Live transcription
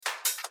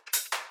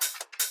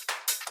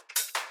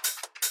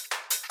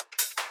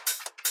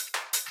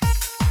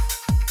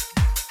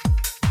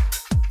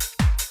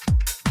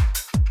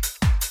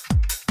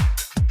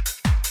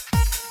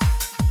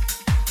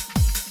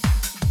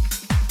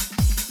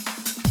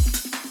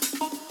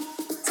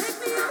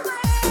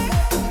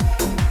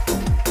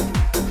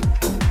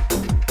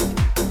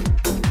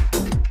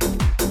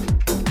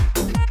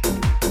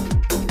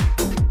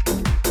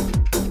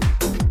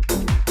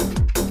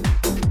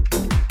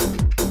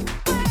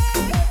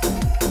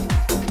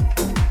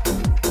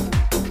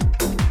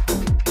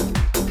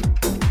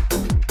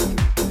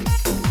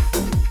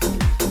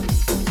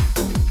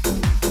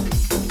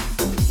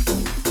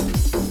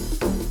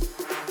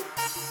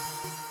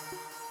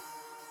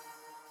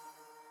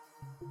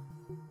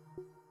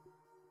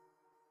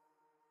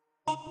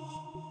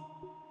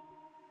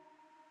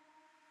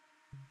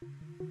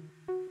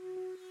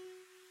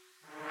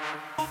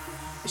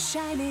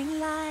shining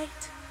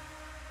light.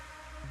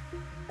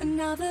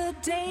 Another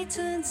day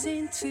turns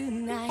into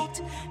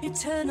night,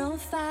 eternal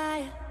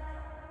fire.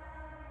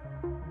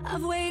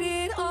 I've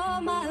waited all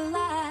my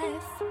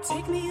life.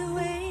 Take me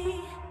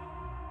away,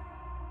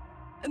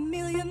 a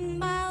million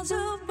miles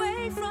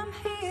away from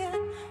here.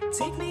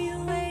 Take me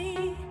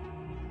away,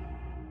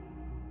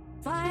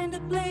 find a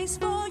place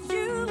for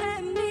you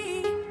and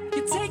me.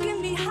 You're taking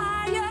me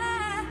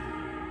higher,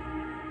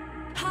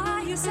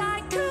 high as I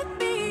could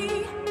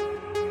be.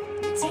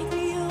 Take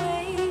me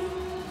away,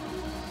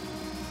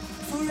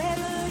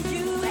 forever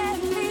you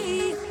and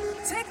me.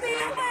 Take me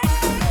away.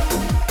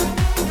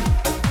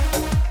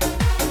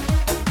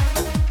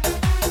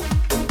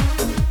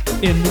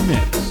 In the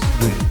mix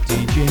with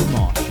DJ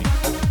Marshy.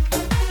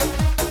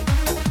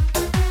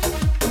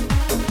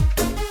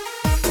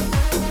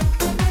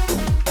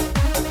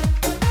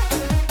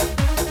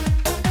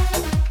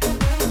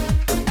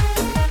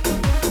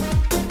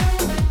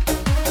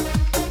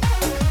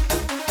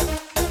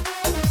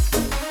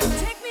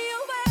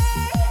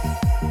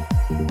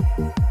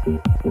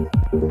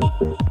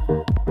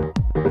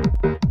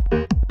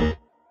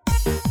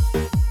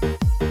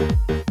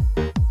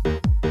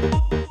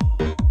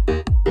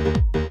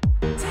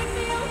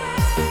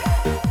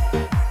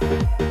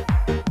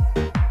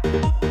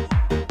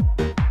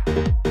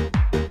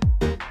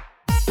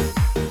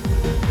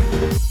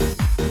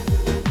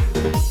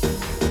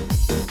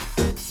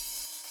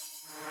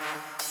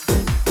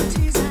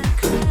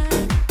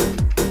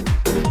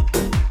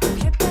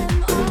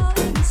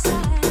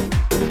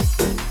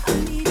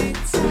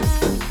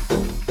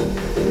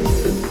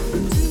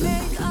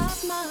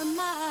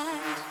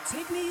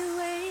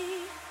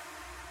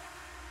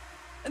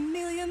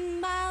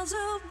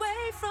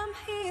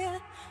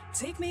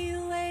 Take me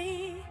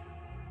away,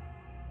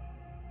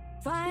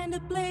 find a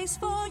place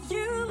for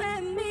you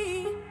and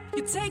me.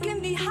 You're taking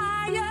me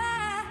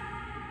higher,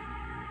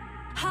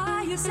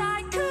 high as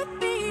I could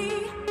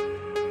be.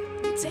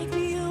 Take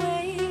me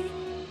away,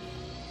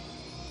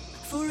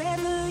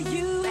 forever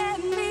you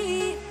and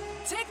me.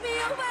 Take me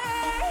away.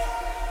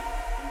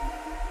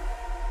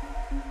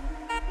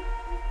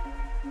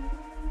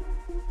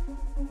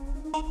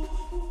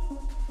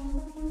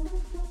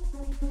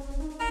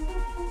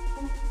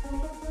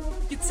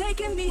 You're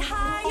taking me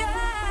higher.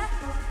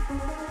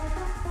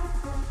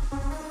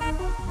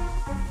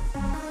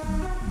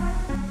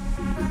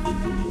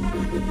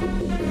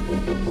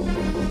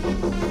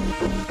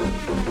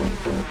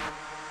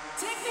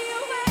 Take me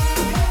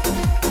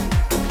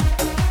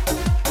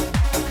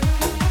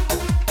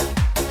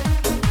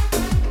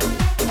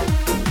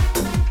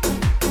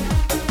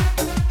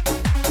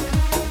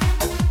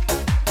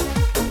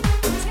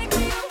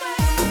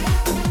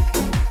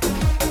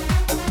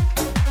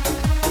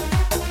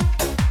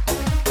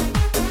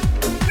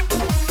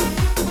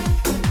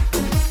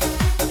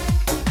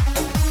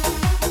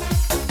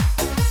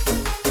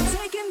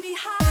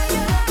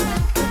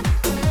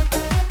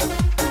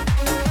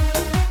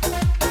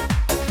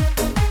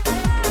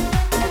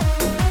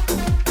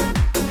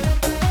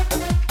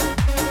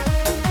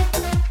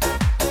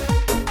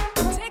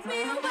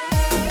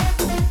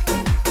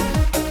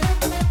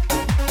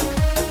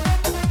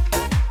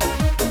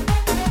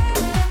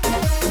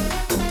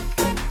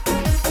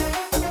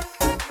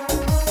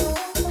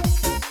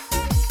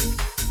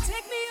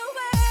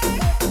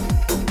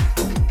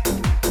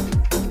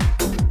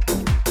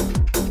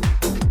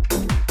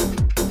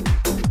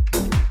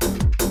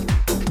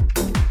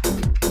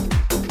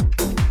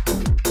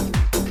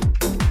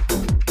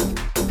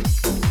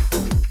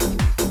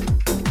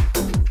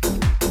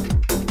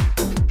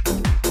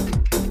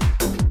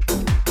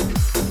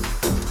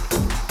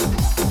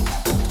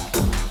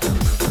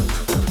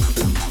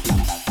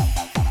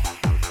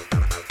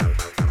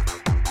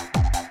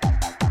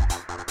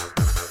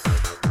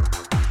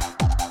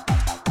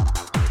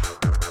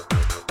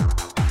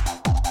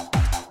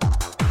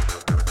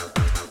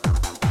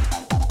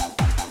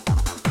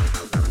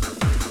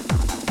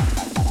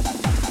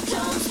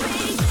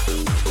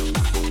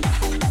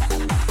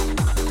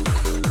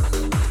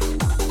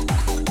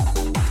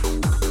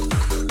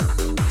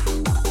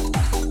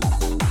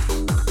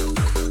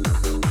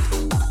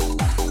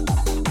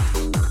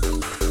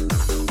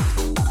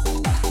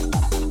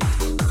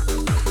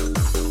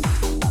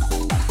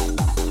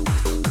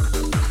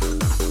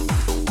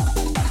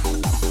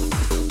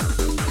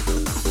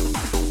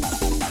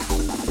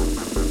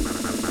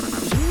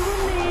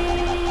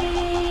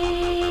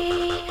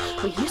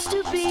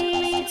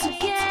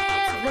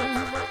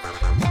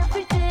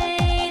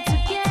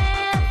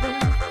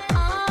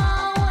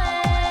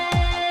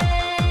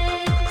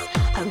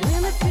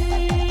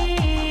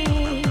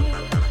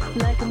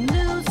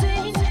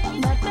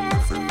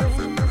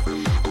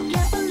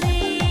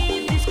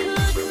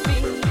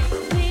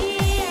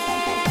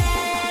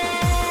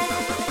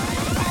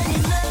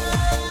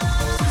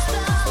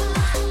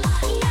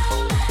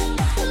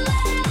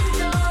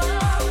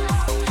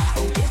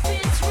If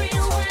it's 3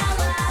 real,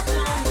 well, I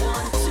don't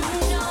want to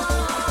know.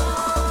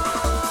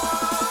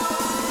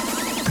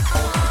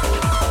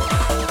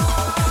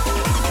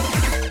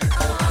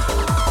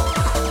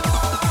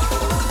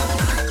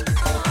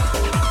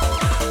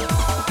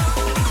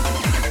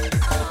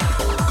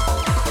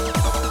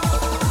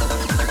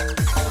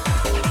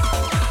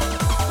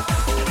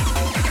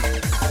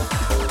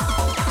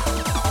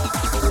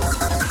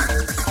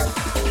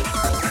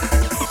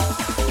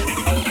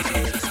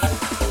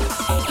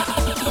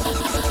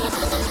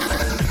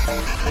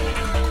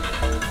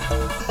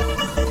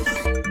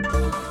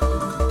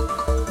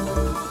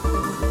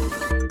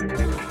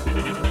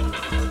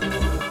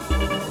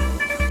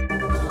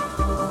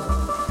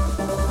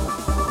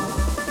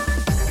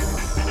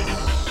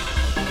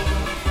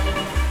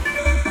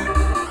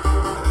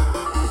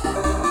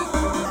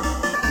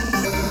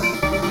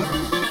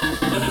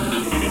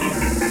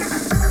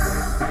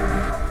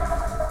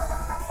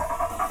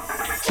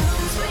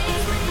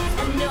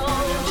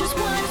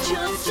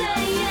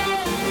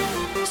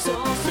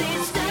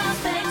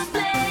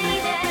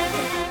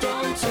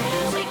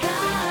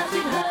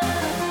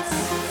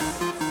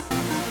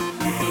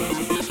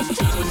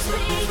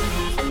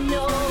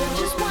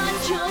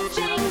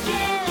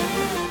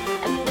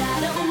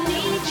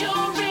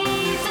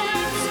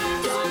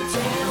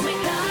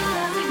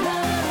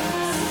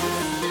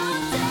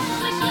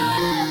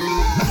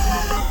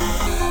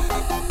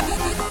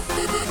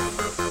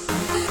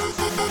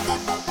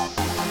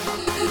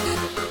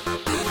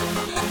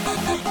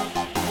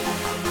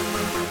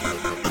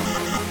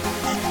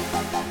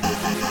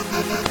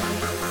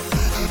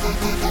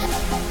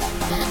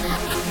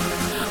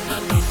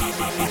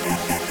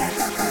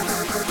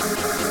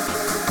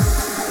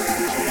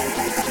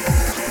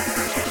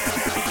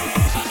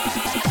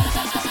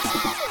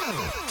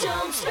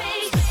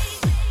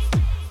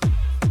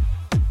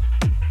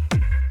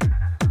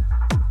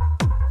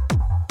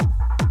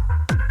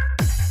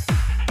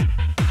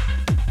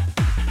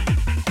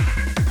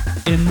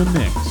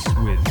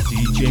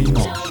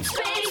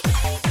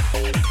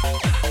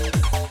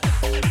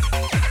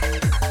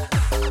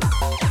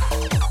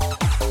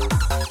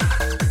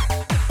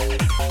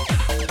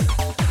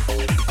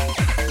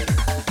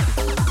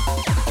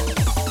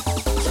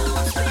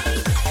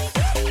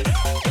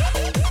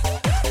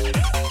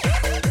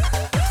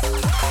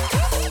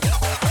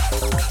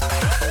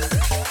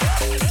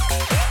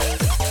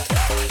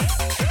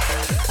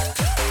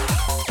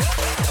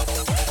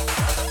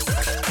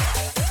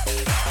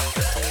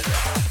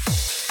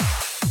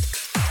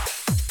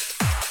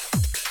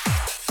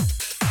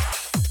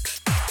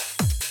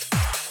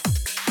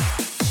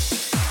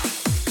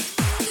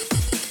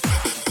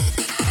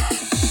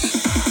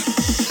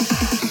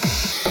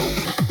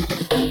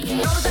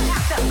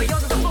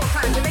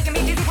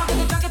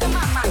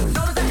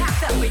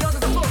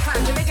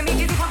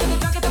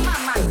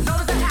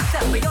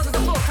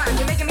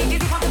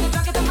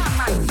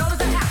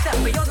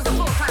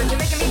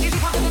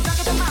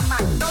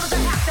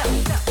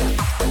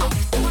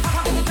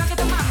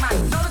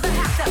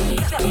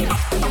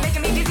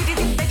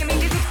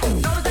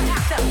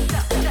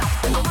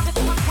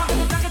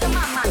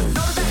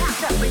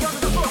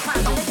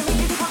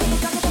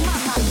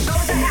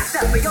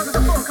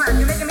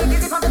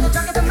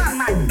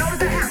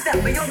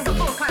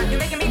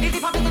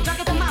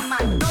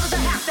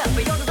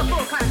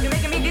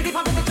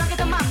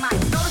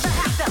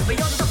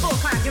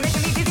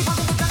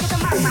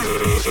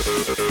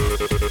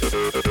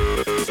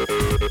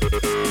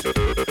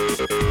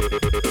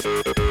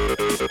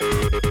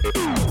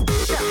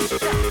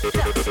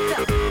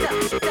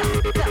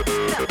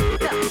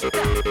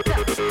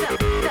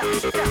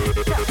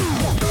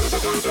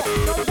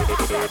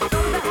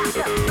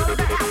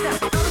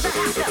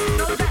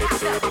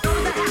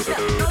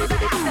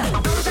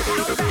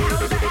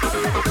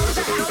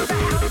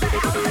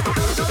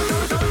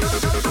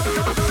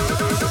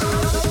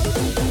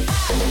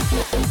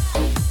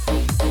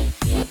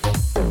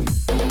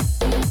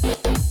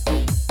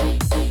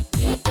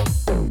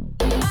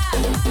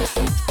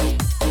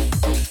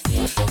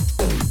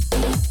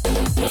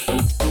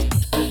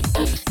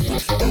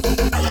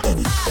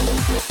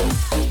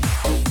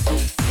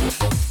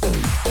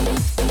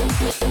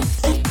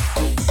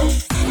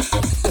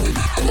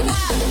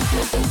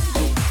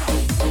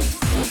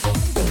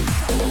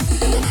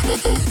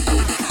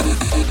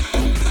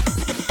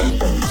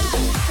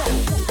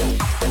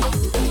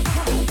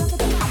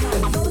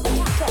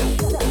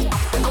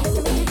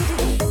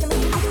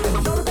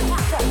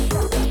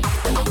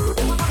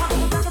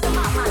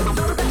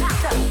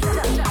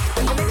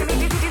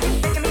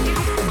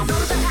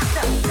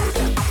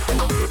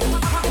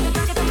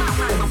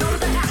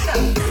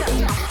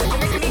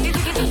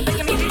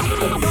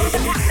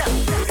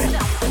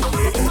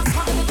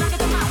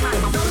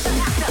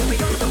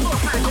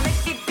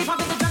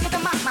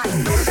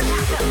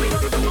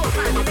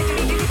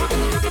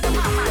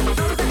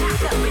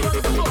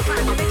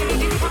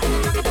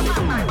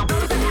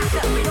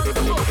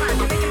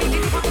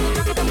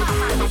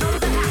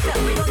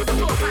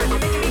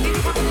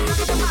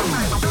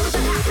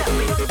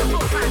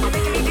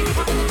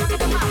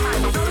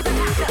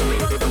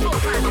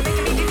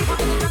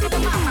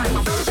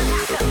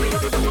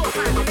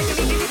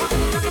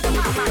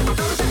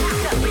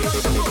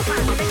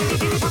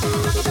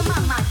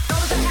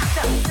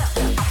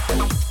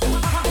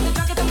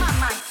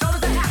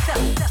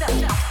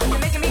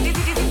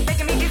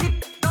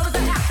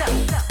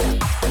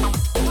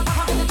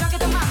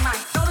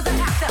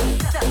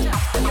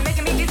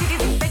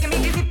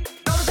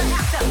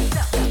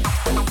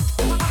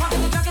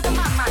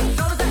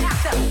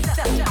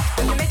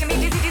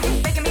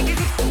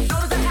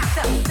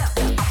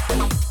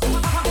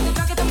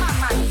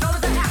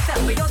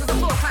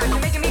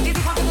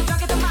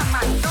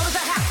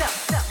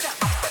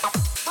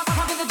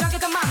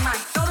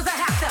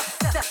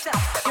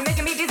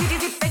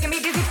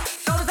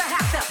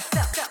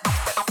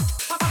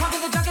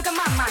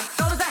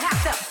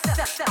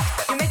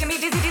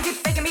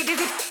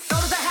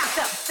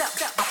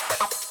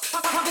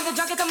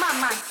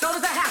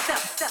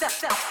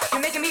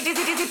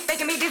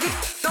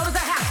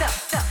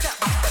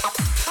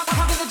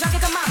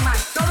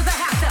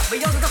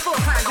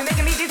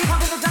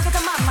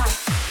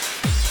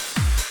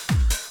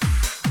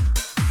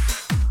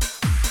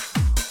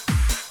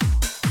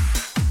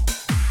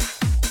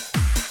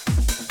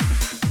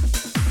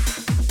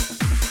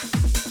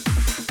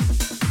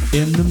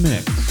 In the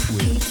mix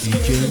with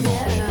DJ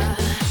Marshall.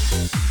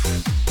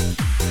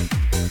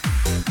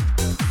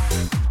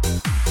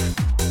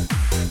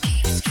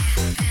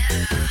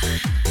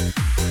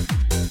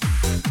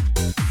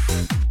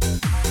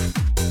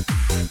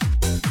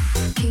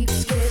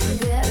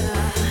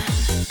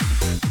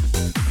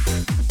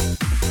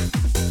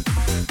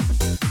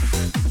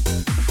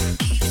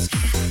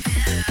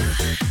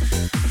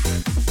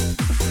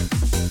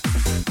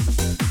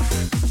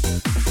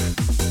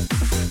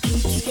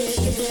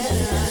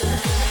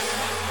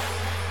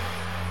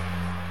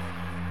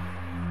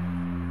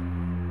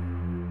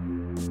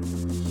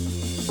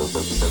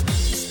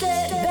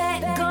 Step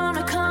back,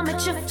 gonna come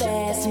at you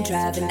fast. I'm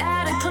driving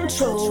out of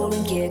control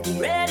and getting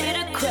ready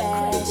to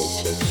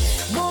crash.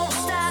 Won't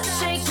stop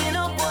shaking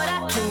up what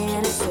I can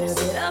and serve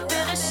it up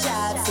in a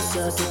shot.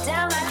 So suck it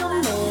down like a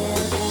man.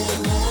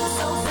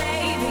 So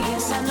baby,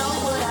 yes, I know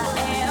what I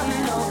am.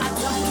 No, I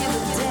don't give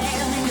a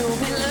damn, and you'll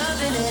be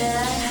loving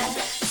it.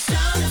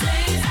 Some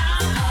days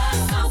I'm a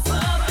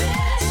super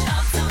bitch,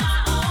 up to my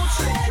own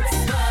tricks,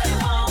 but it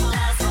won't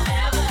last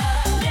forever.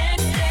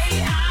 Next day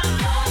I'm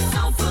your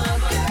super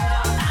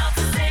girl, out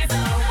to save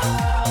the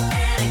world,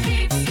 and it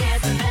keeps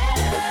getting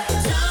better.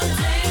 Some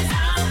days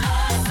I'm a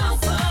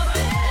super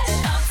bitch,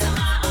 up to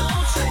my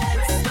own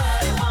tricks, but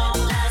it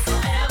won't last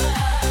forever.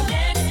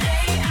 Next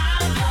day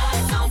I'm your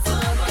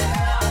super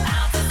girl,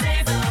 out to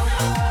save the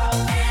world,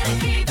 and it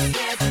keeps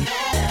getting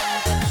better.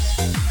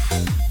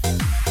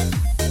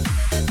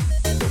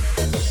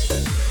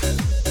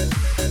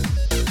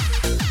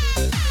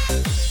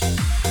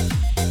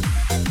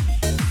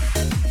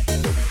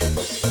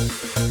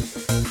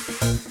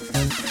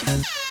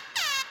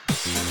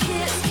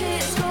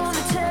 Kiss,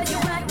 gonna tell you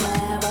right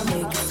now, I'll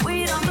make it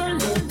sweet on the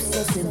lips, so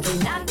simply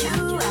knock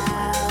you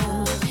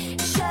out.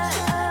 Shut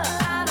up,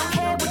 I don't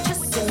care what you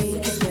say,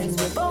 'cause when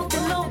we're both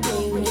in the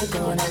ring, you're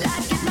gonna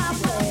like it my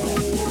way.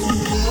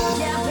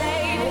 Yeah,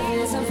 baby,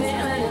 there's a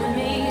feeling in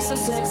me, so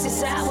sexy,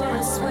 sour,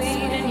 and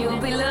sweet, and you'll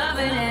be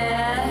loving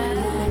it.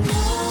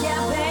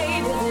 Yeah,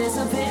 baby, there's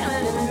a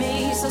feeling in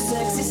me, so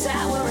sexy,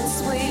 sour, and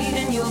sweet,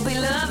 and you'll be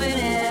loving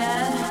it.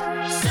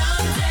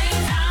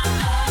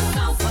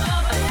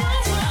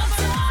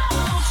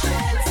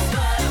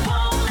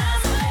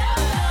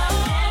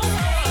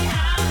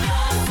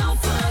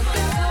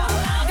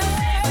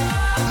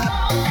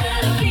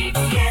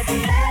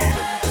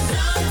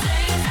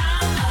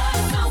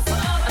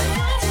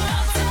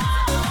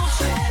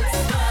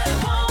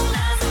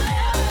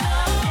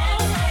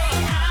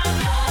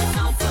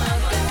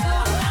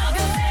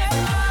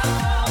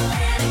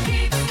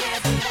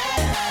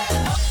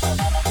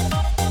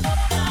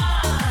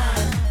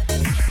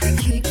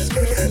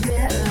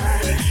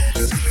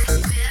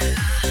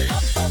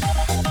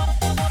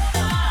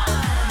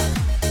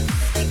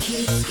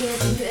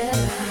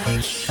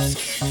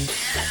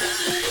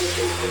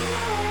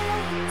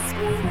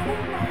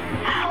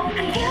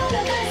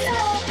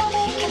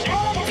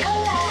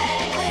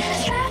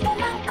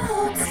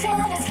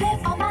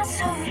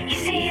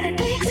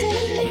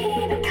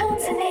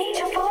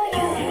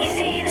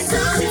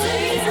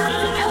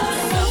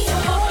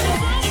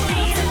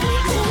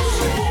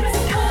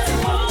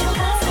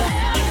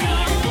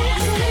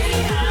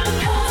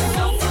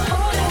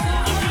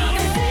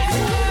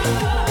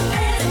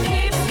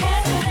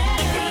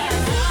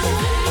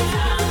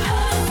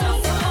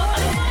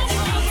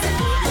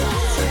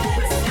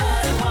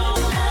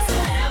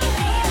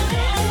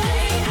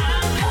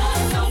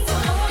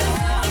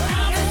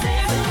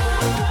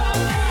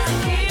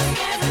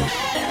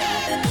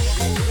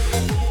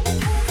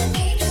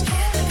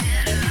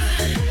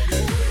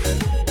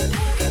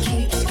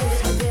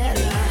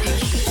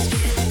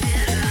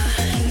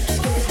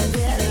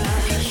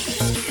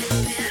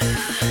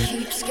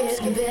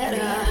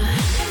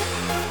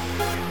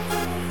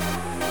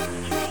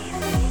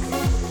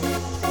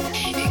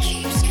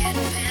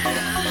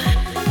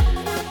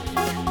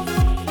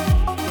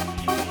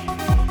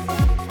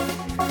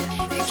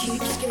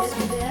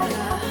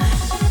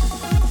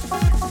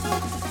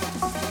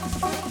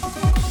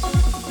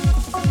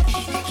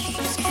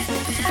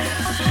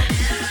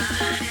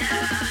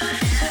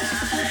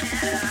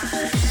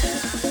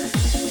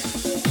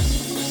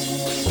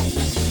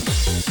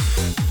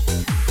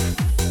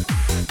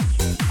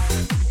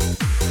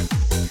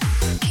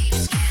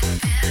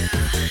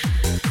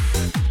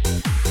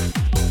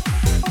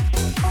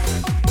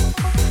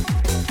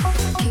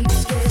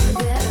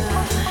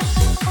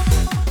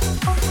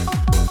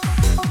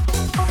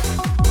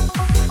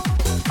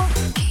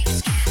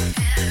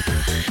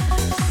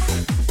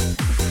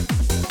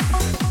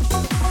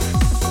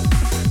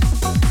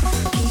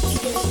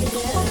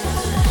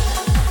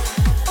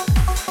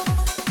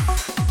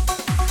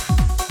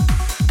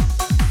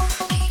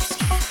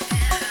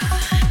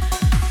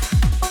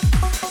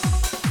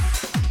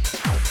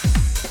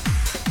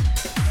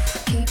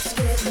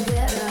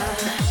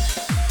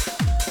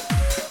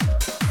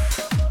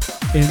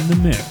 In the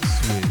mix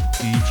with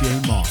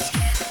DJ Moss.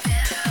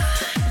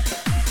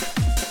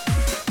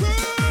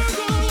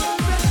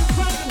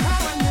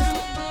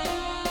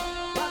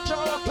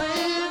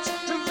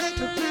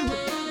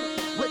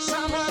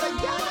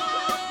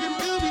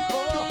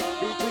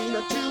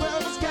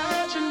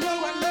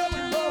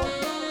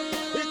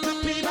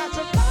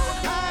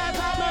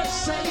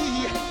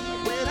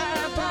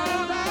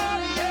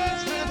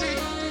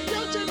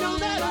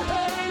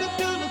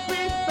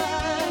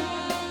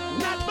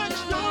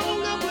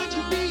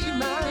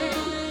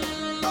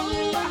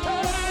 Oh,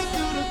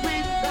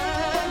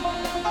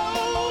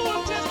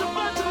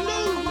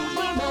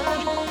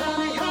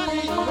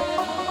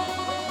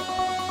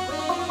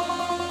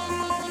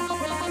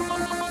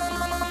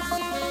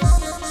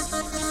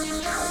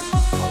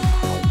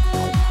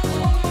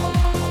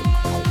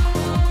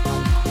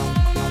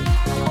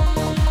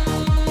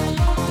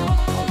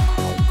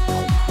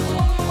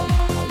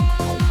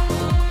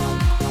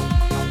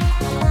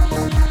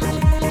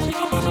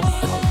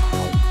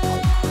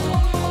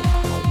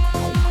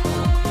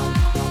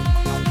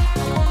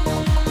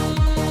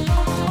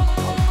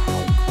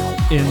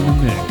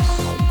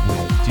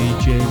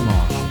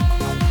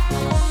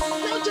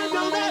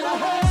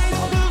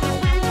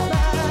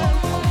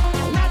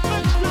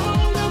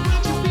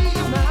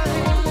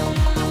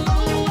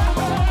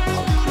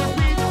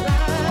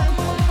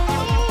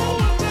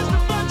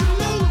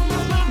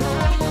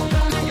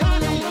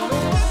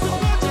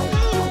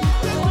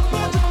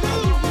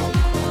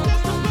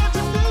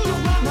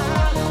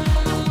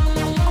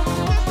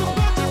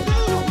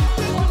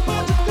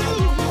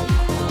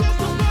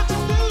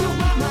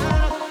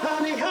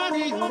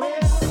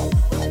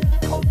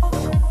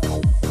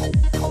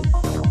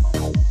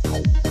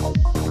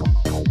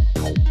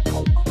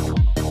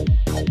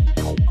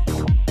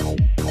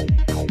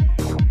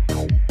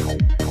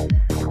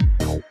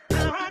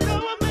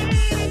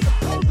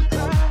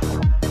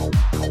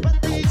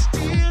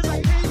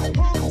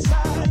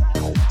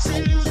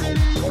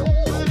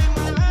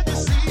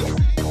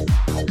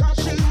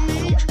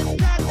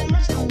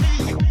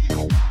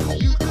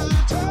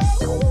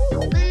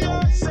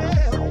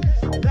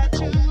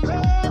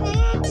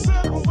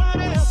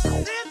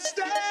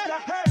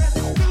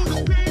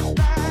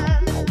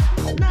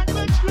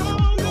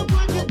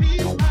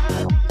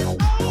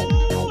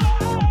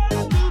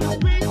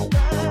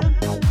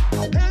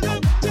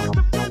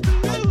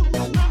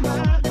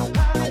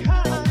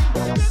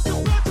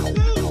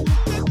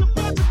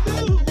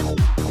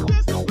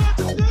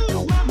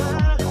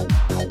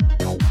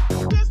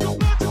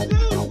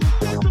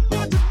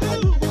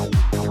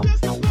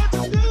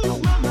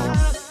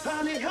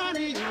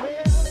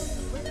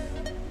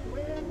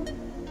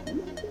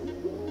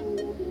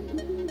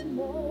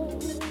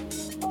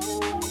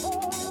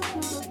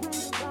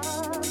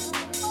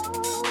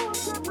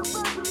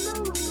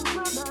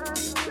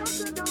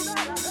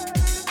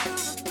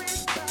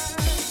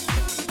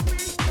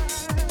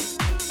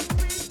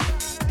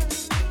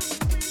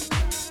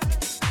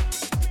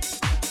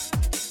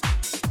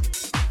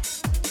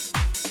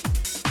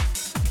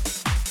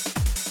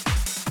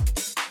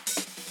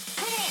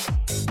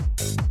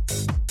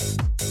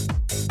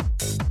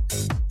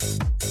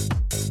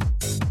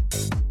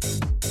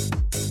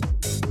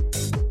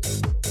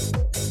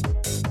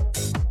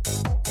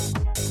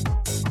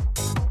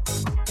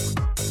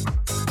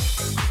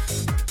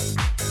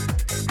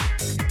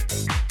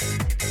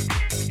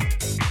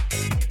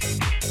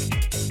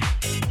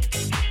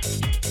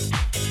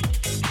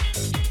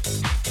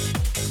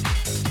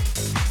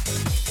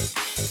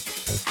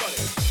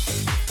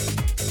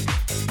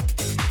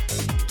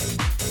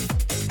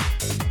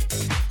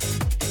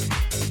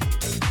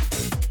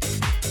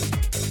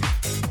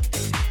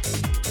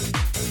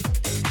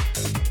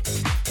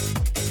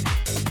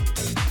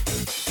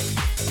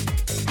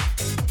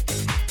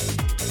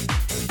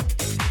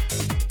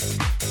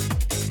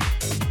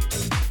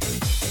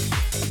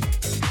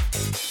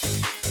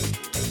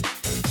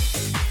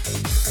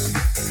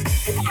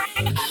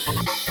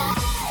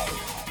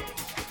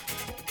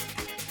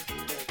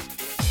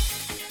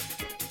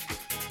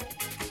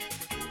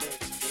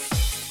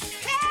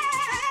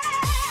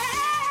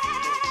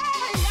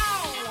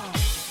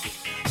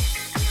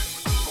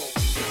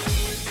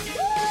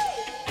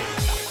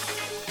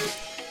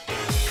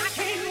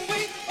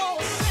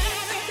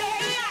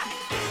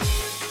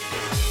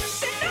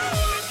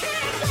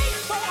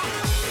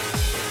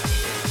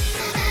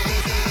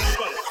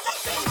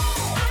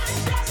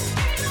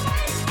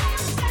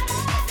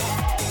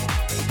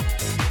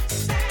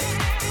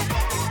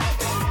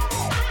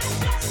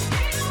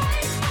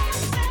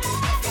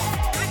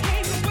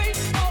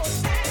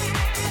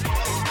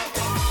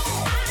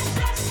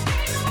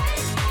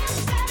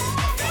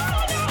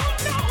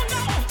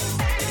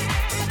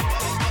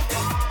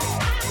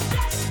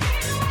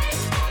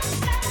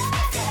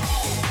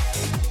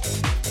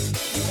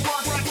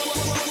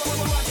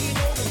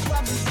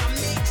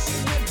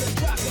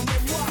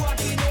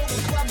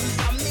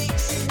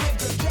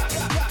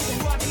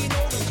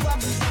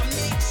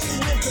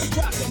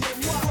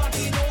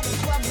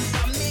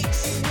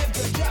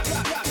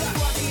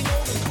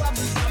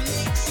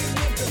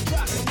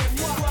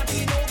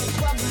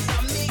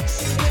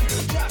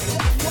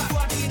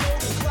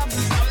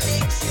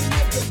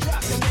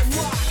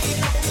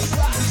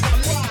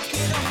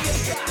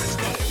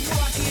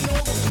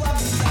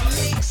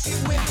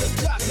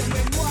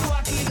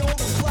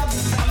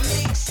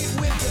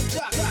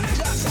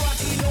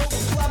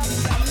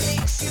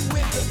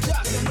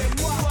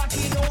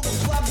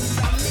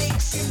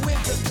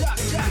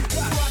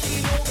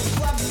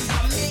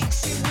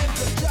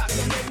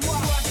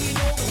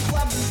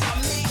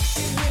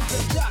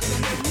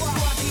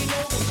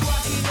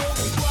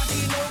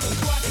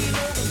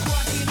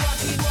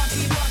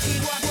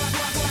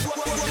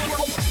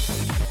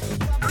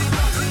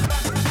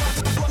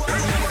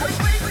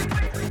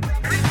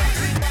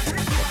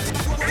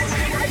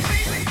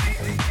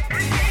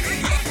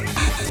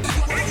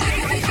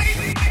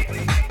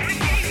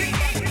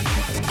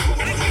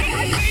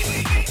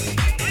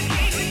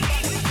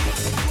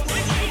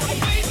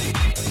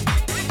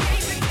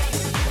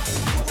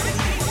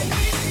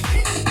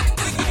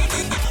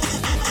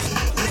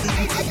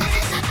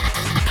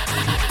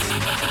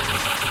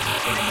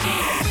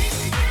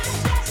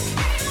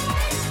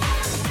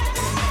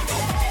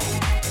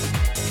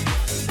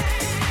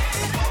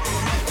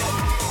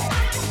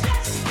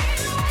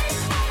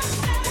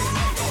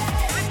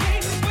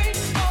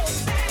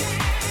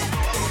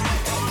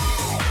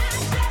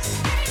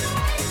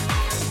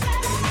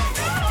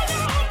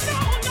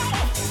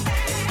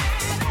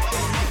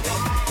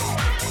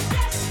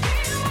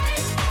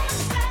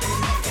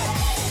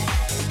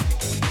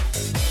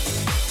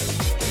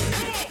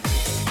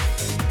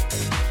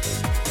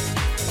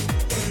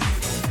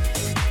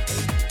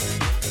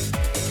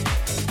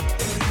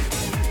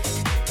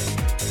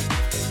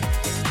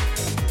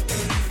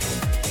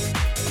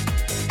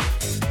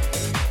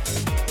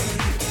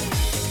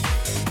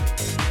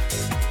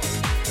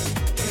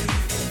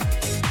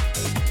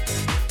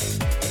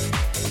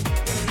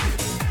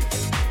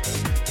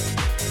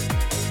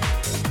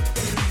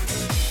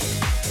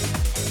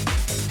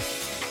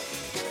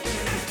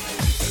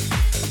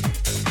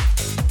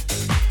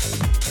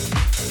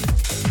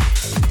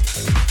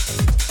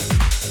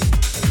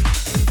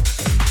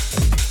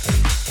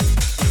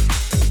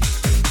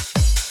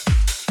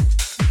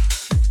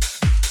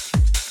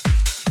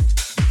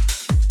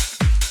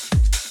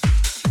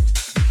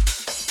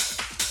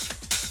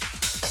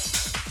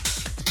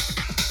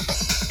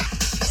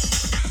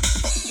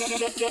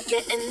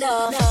 get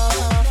enough.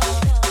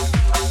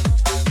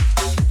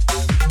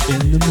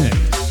 In the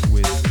mix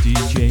with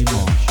DJ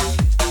Marshall.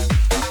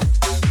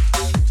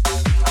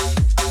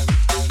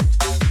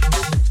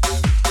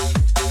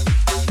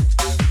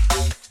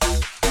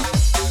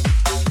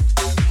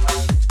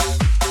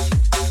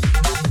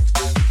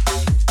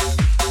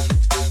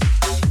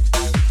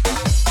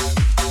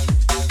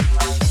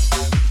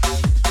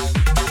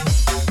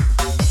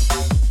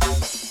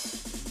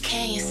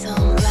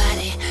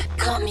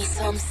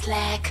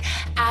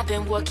 I've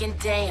been working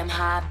damn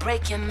hard,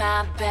 breaking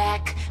my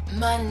back.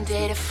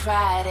 Monday to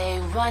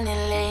Friday, running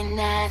late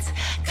nights.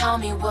 Call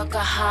me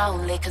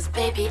workaholic, cause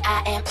baby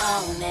I am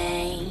on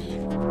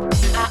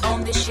it. I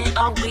own this shit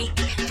all week.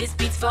 This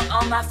beat's for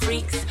all my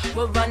freaks.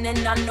 We're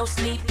running on no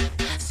sleep.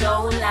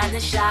 So line the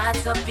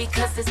shots up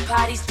because this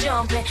party's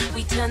jumping.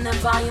 We turn the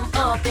volume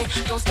up and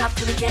don't stop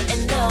till we get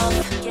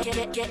enough.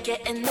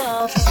 Get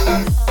enough.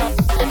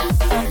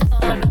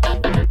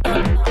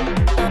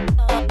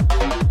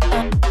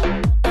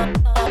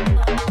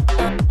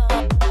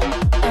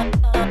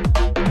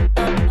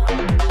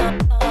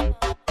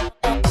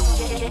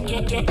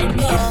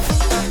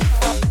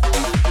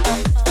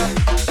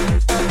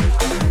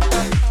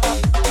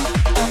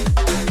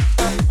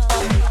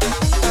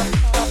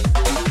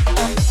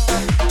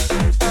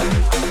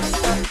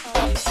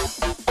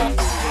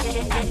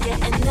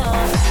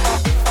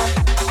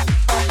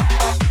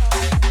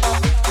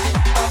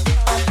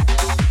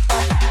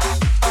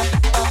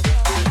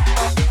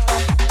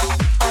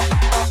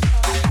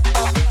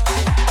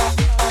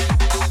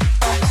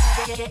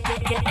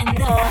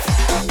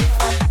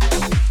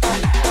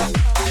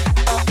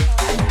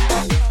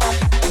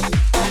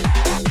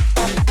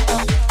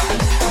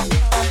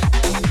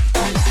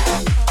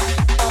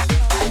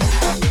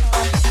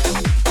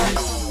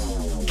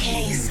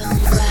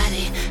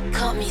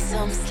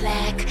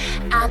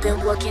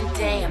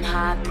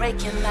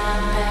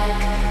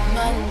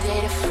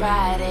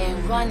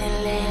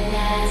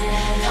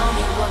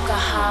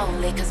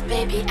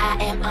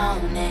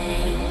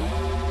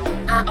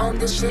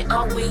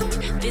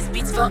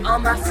 All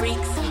my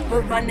freaks,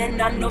 we're running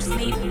on no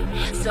sleep.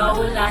 So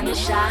line the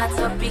shots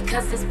up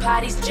because this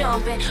party's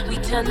jumping. We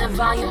turn the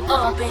volume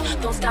up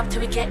and don't stop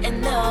till we get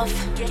enough.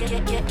 Get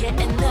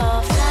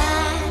enough.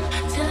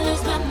 Time to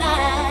lose my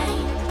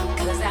mind,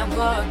 cause I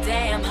work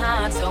damn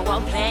hard, so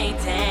I'll play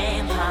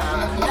damn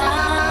hard.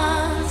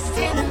 Lost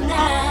in the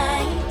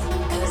night,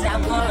 cause I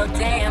work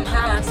damn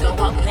hard, so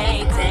I'll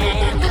play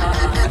damn hard.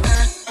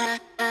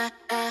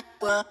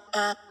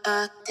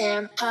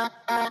 Damn hard.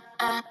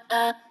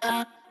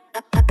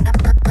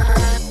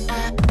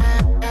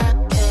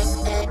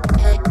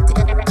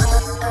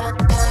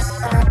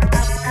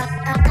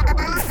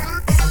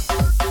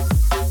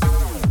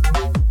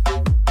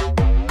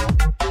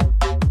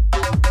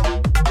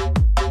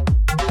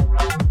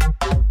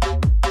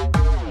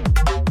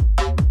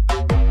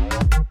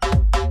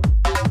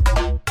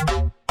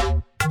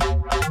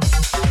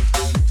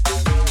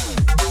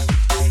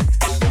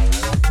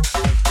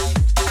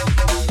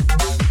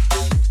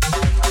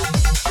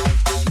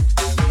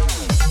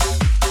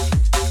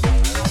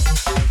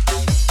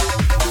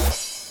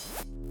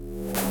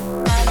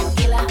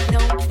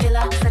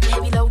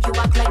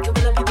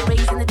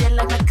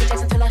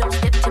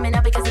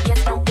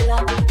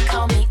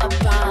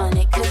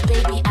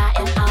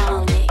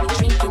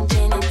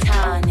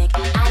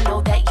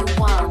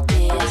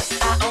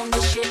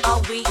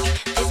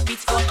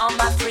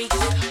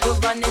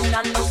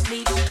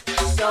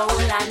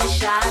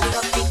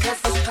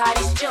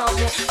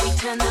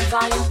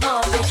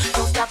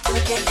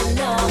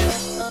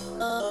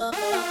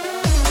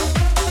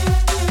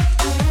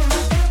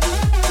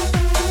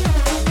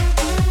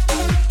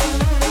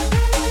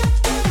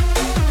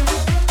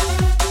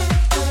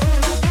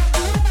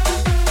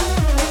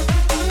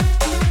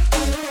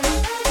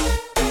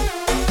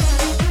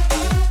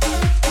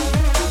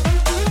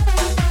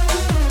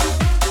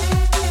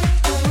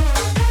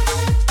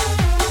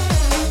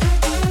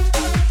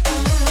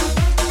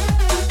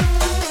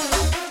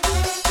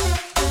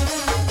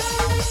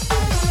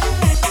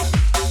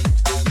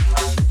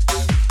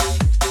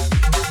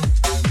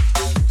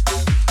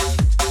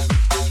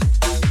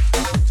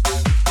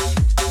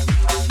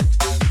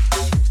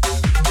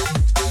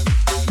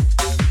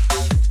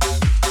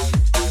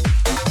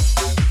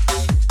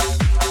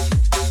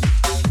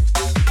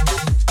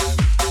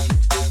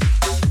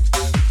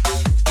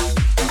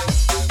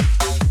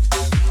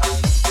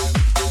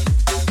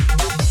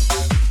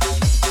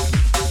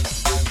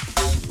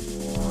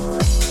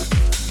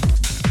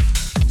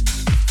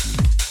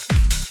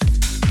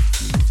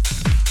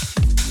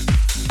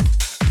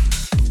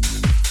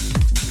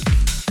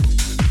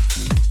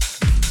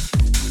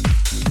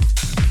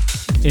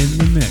 In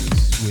the mix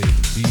with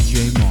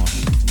DJ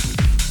Marshall.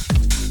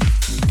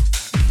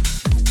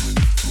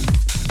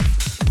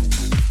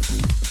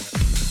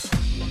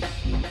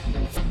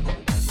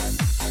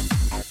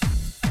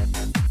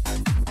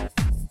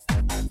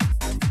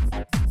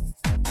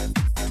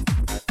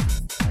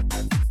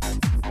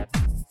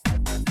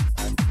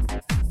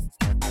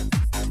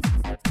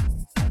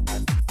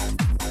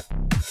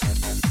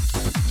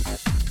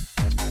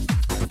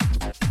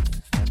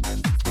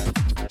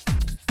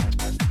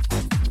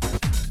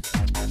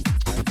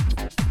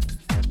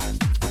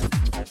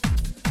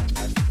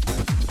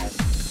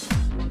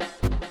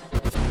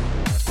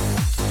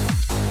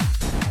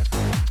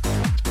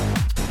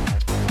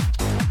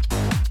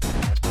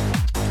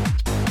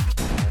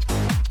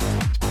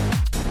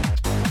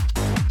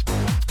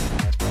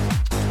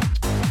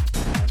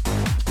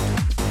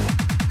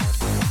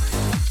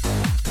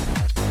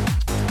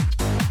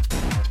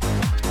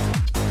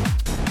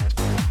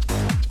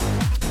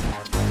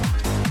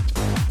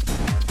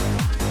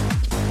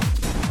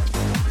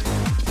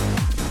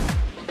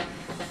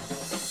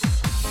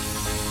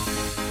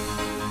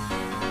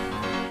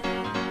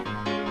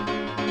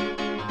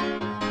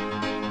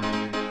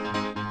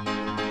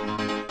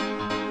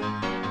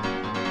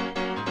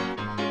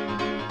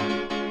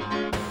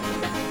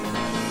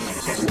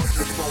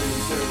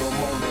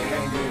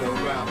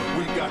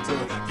 got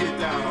to get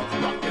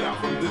down, rock it out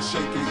from this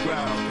shaky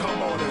ground.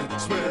 Come on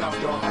and spread out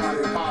your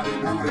body,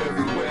 move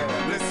everywhere.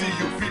 Let's see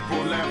you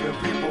people laughing,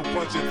 people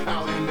punching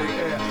out in the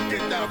air.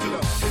 Get down to the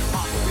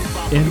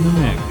hip-hop. In the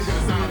mix,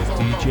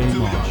 DJ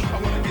Marsh.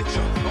 I wanna get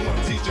you, I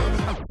wanna teach you,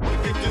 I wanna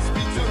get this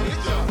beat to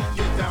hit you.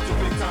 Get down to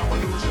big time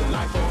illusion,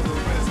 like all the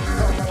rest.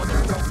 Come on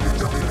and jump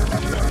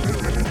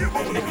it, give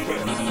on the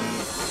best.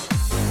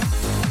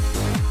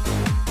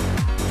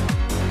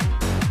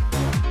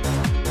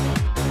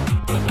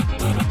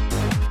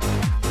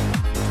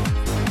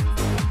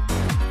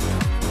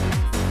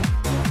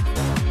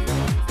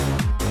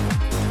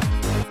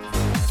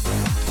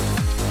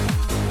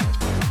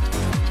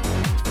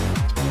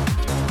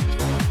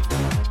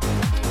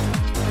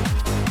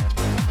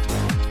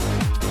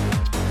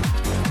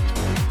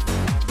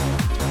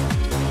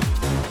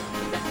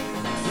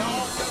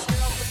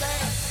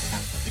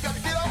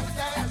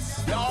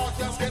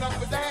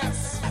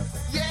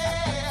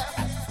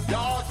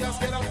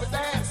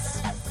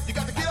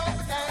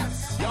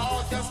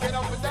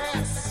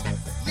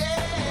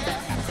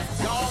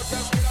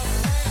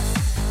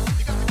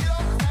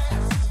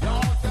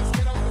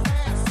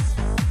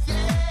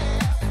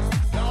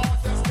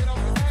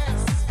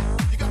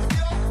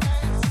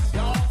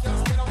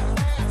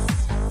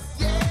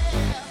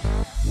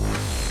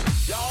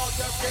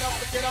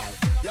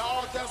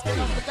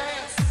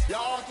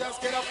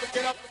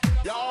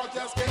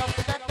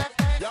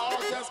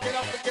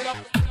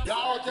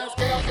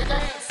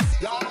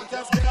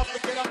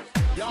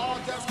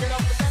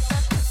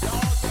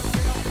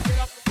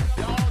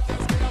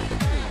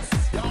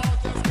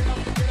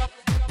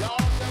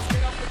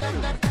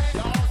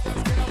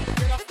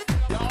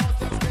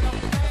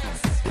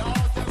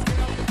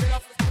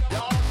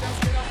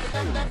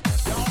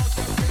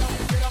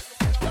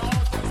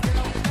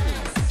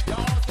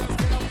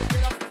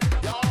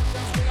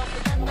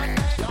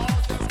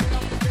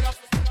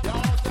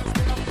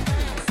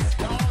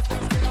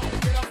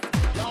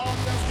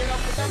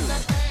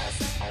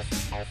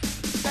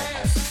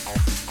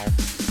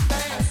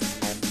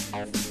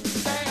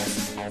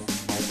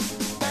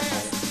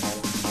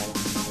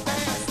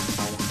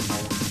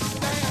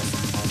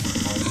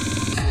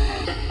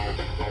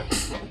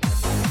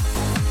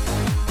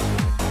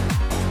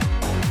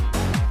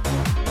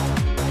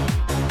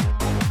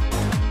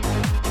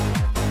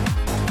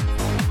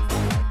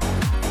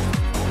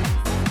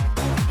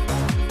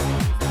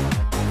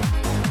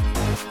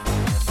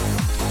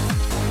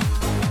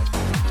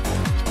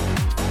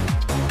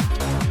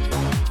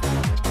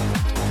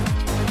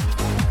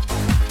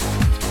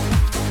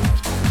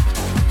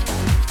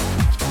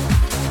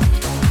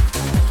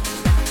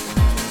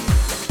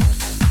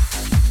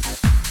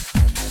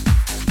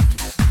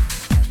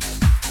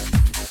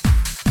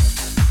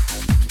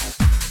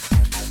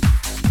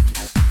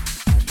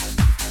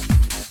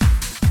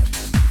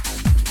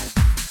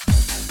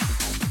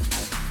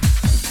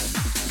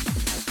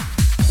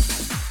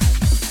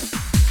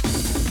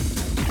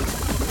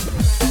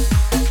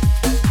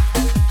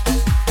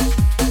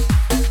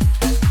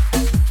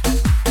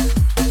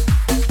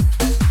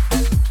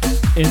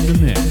 In the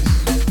mix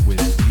with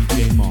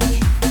DJ Marsh.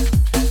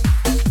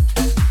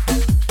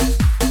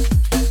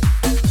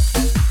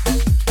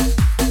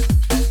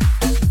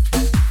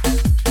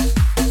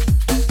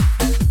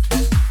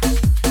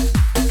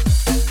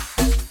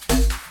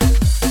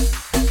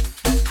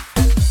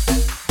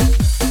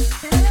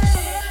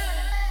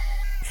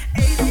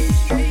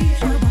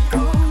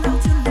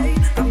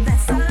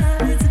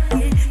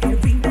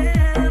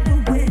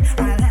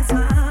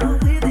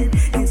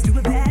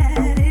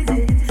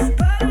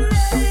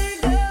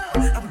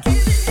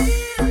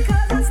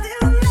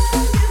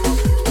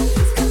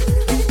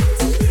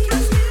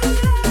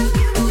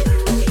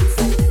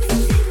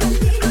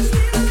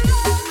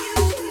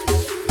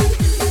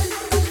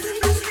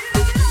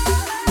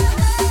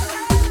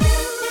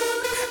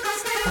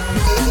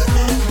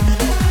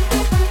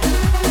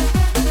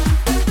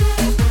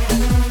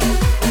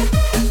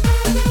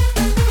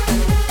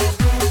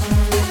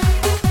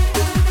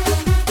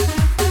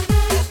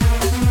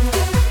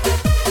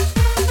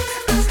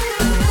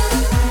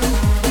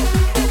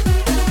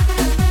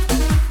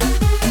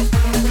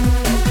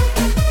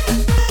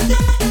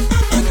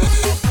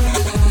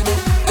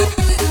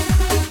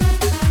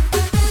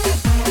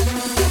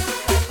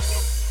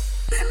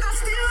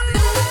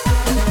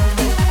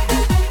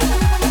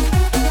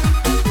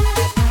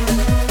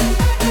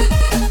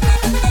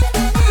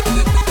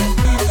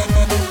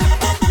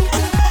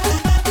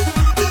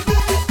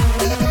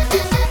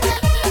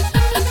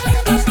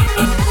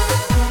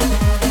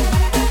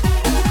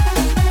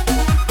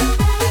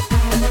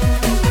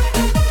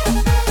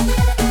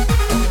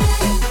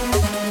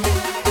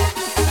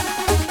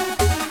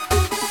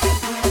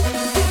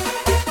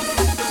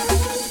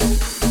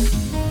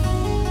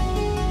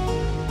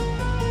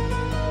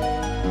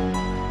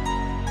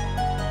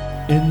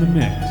 In the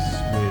mix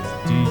with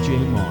DJ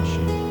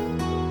Marshall.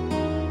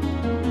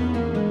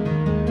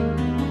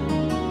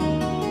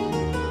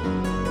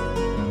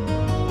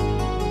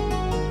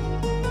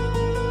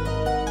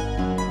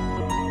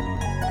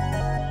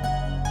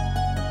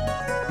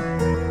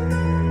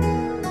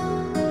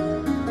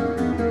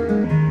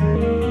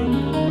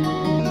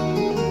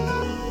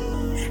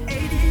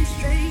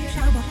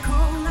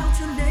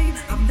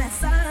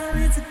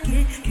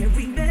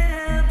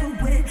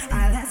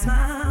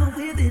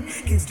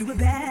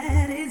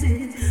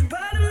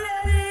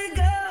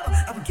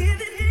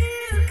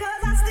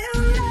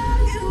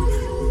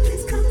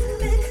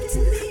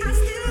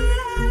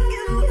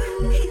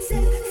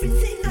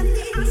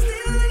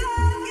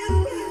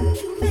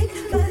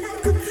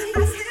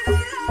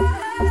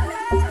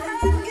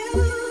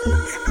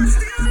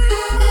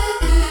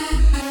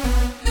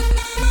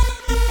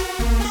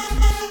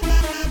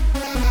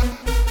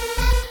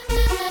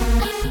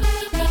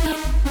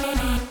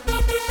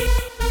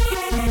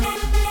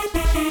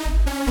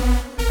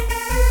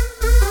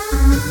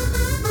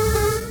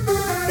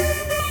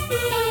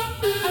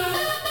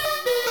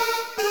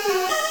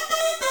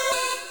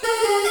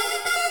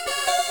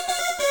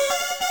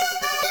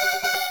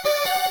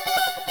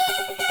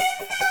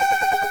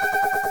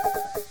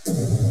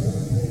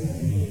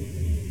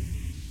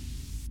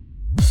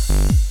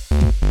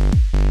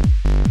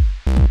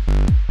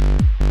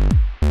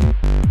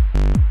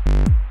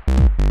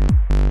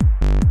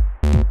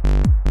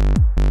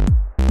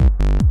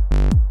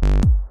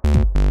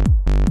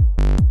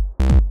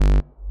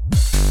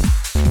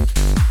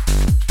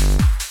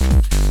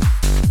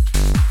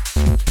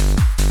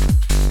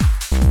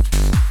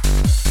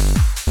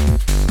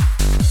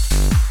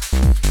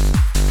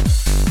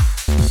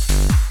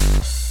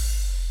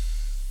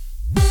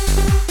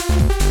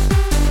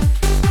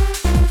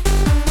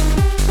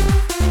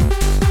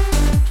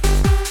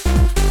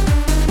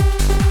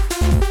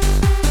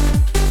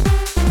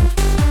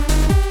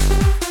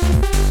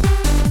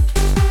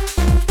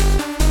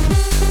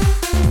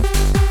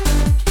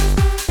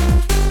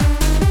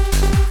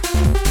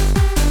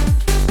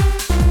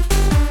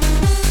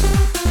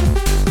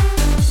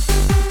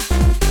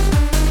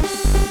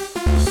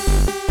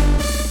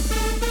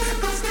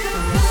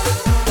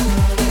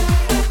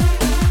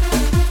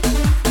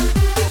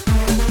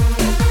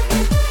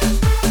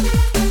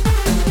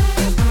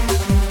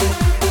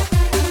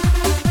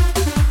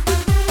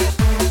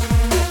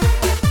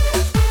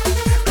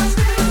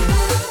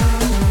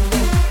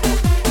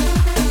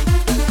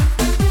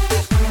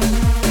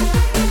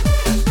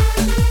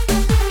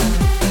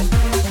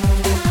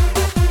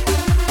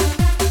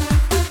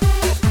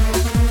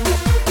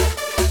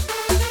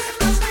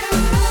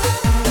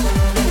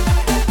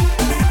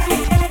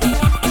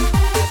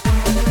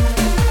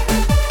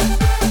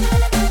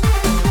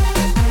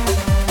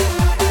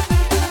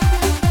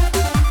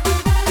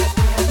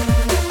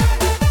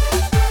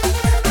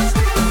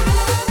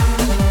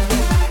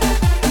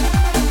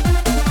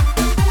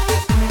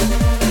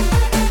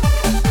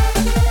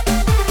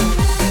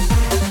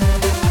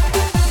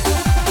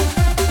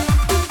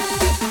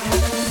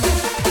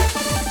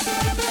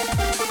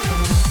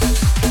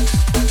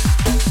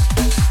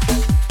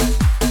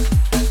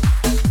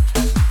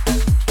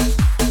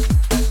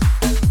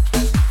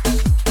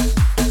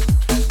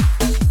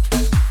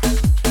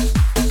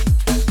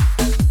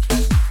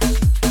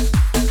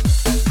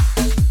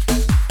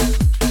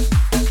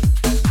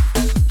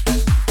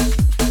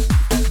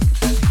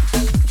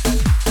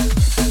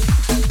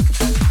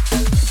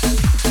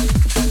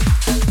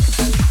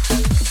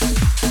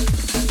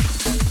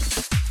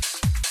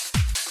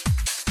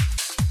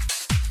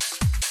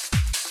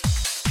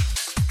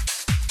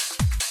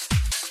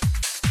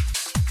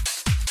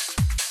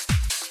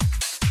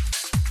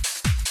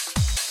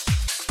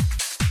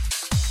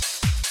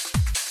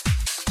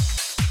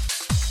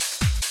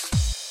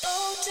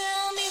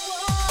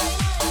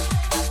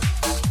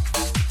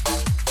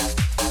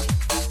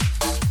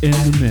 In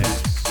the mix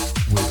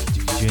with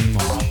DJ Marty.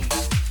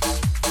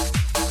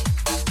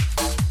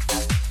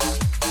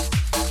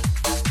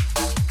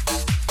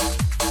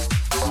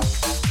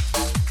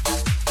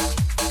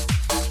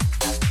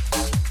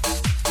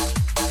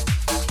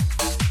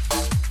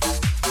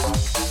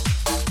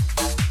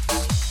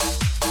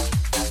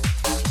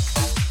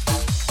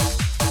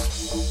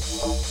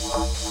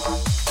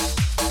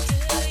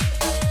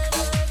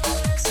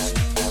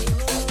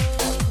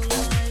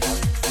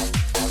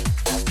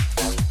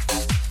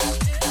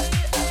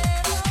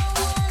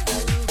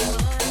 you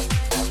ever wonder why?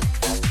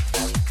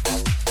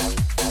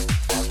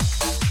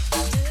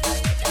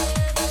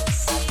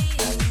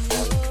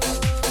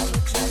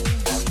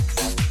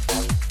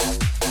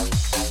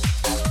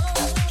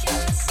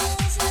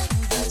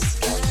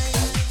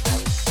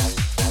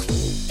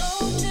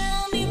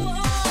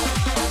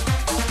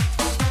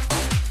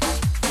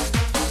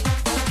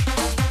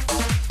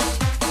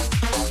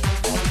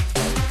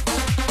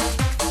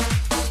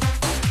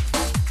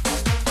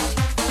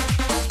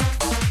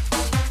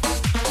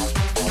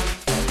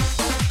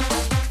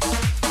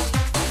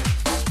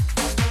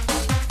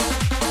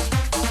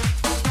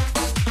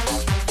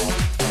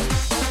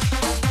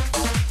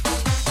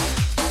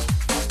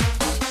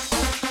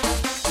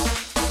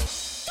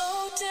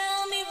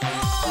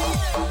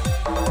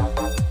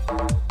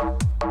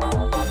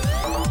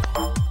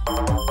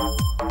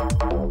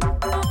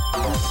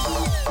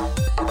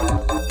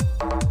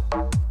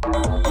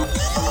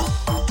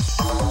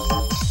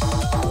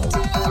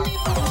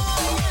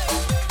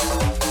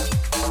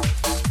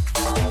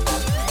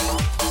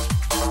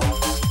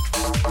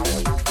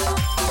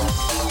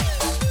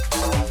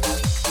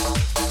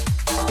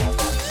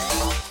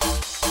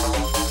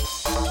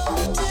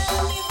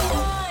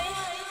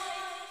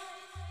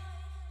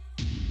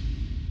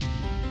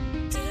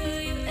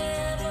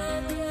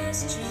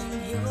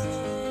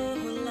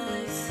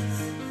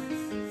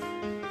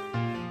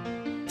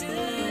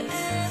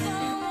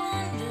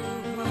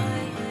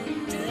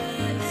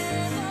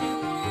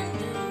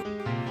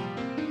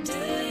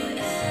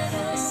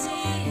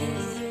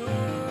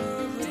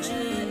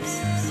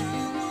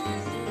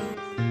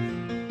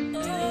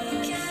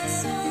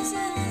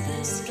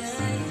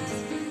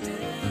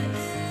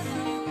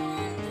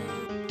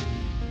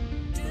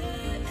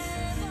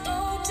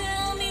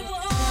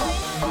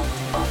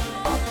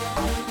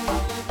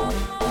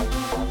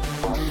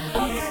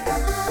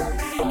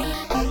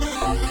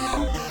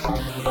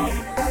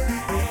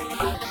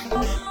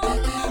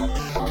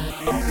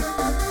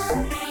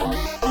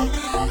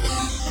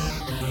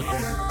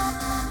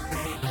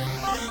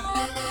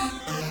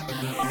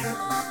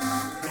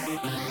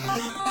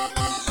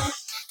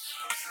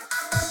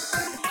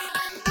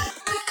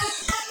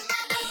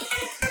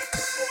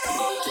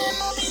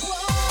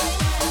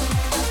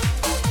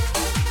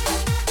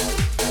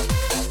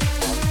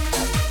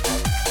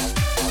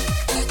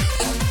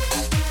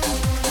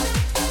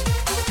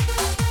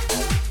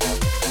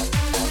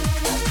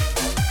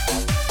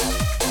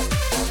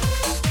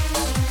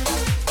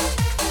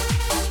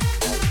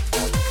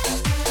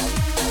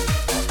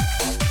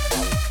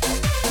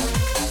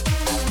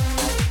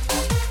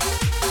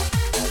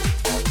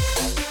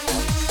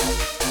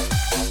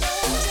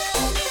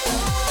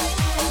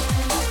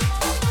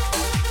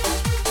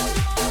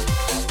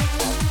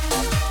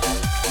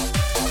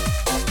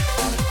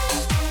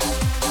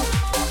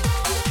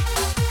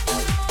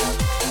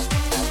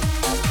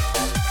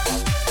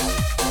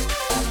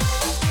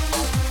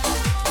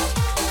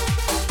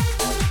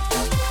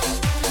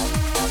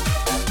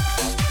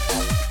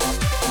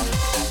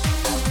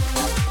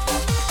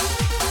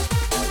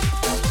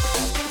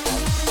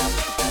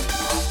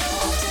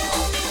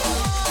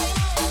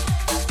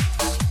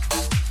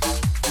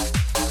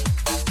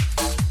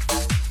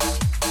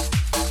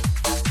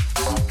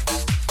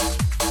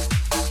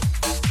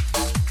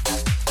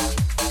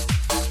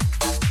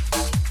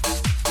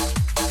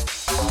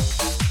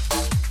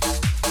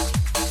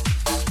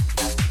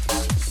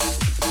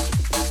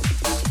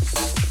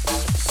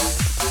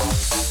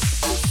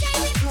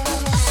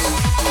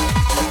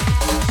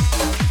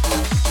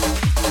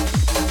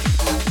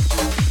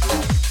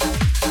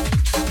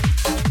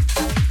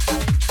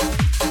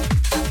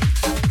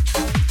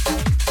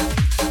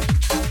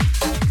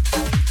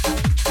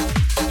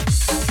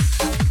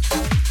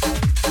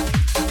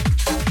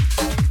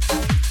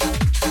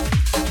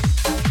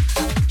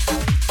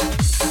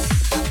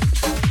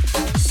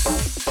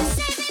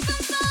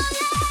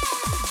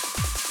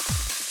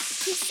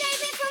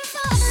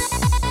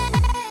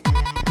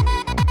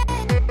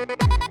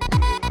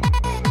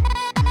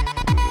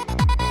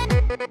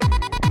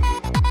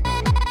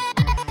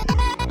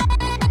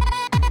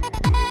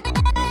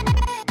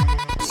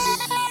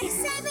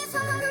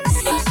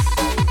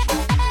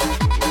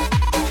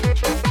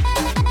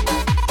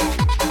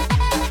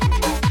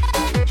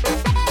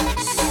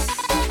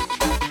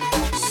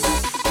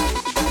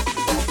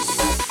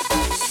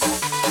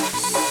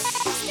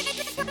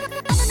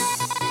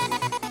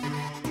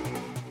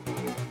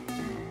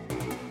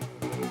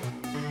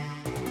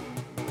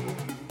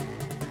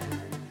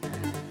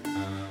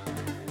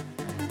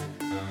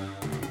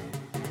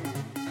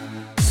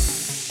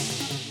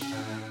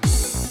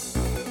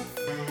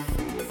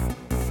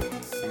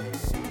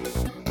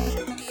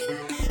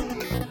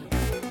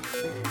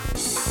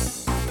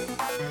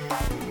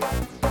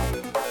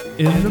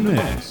 In the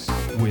mix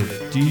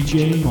with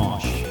DJ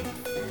Mosh.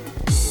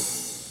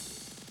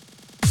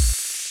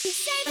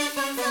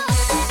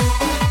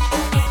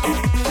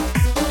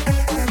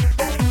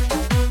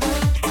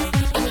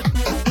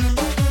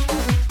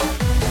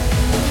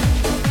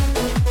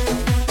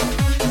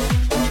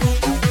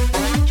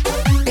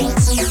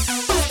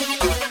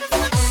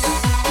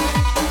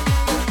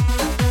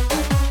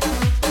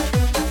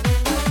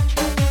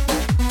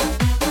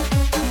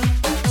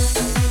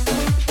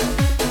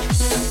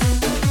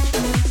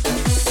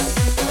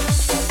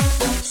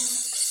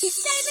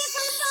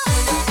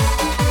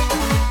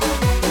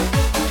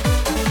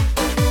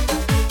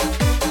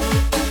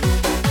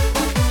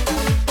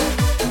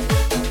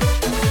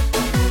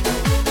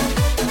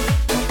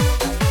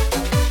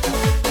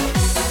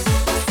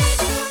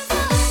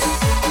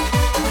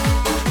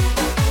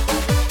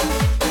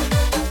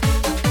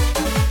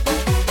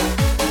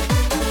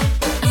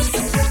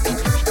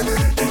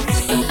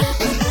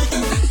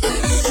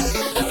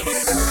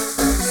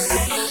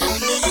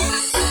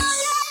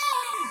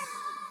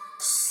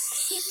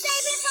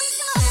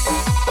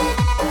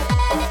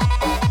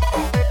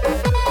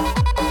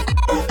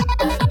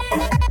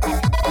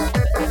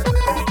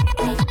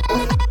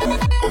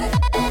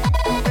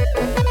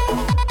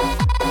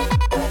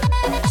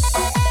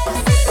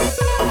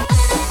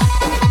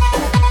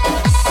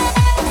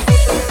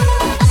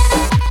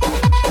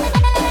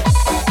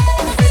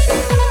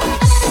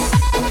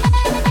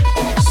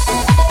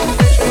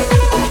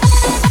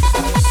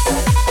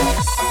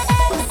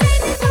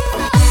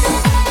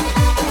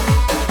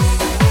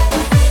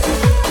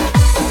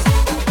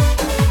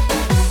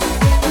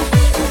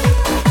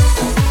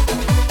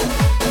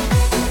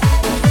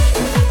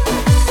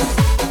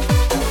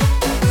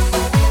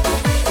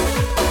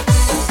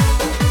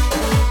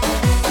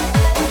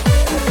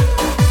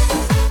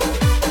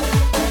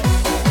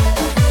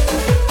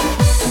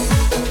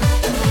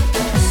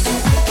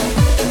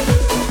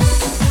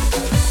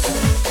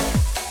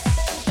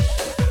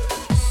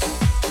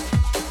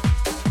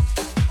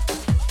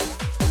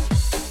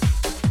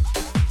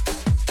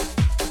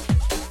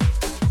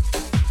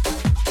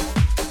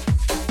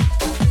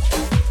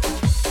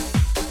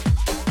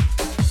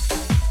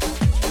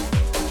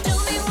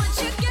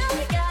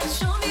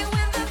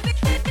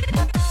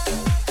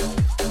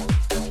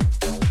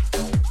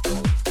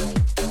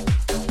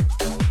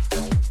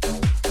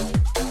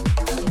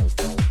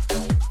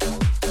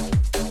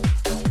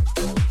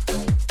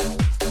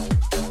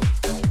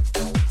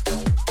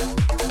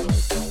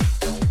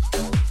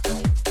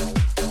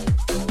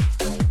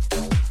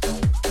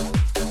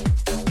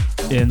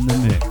 In the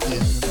mix.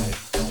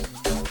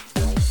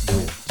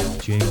 With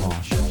DJ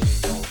Marshall.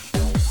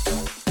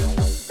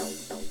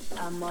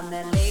 I'm on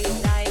that late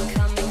night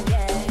come and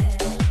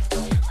get.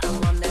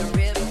 I'm on that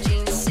ripped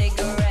jean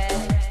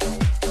cigarette.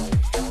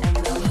 And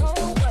the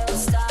whole world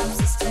stops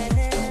and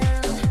standing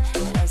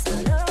as the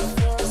love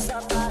fills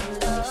up our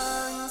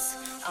lungs.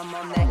 I'm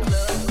on that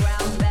club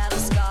ground battle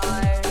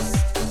scars.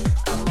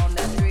 I'm on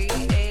that 3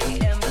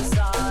 a.m.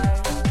 bazaar.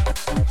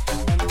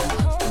 And the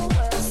whole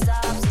world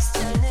stops and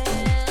standing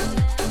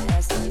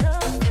as the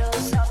love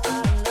fills up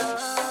our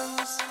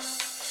lungs.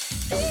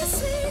 These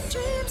sweet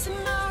dreams in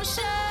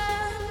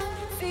motion,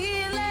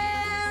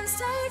 feelings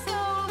take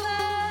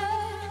over.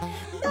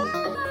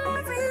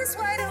 Memories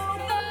wide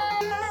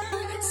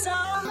open,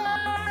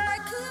 summer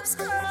keeps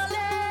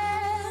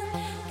calling.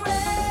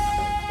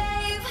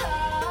 Brave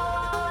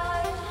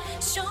heart,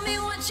 show me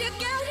what you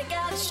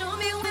gotta show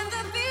me when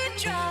the beat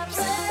drops.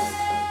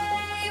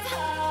 Brave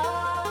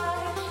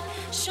heart,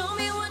 show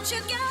me what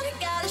you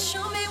gotta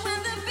show me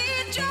when the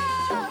beat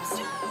drops.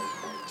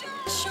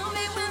 Show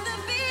me when the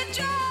beat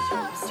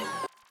drops.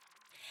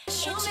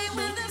 Show me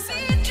when the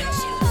beat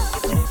drops.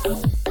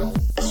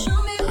 Show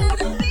me when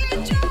the beat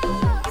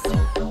drops.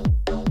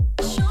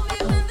 Show me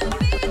when the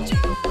beat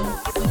drops.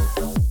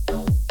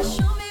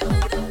 Show me when the beat drops. Show me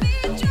when the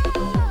beat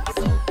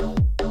drops.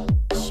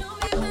 Show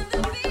me when the beat drops. Show me when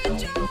the beat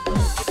drops.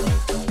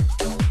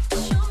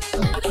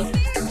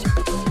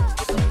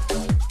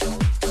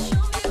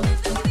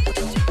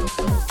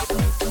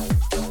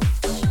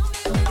 Show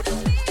me when the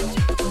beat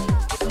drops.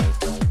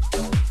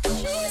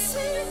 These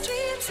sweet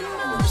dreams in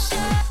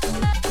motion.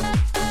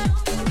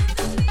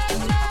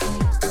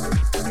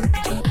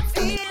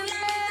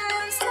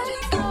 Feelings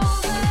take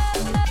over.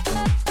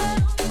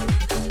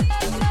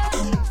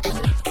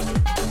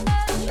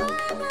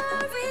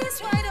 Memories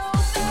wide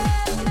open.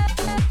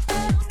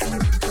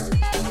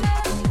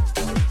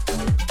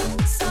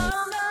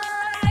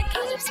 Summer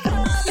keeps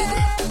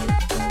calling.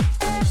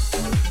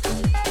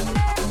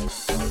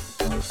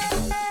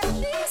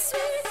 These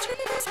sweet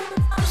dreams in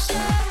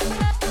motion.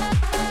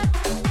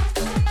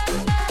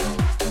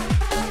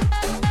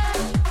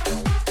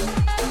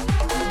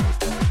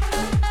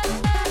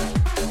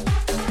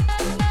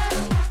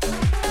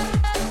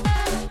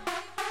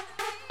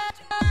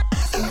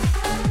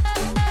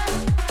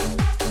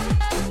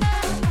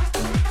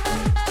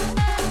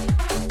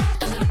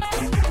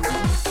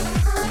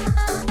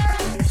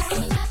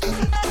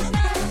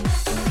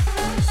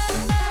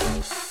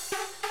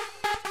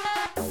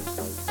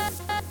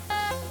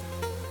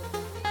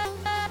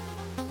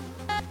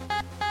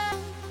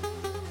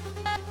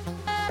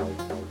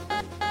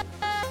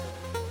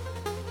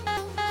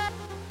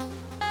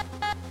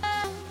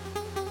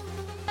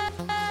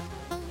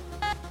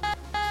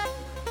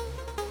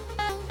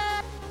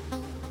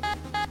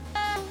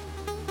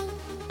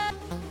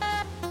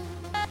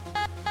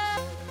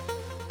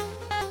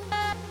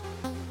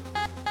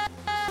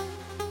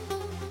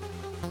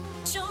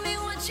 Show me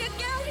what you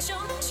got. Show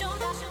me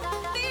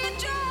the beat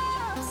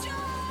drops.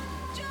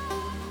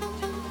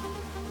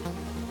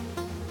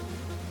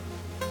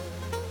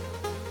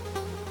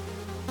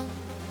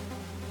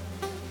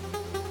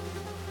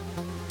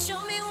 Show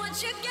me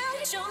what you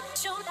got. Show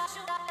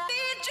the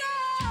beat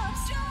drops.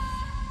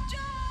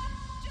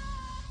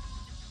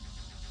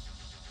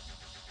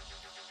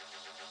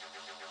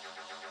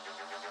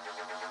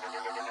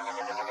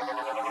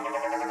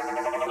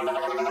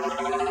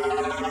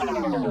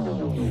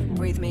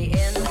 Breathe me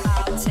in,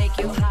 I'll take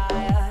you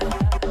higher.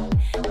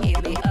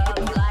 Heat me up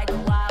like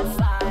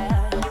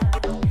wildfire.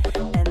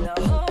 And the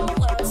whole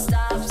world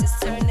stops, it's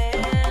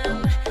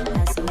turning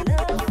as the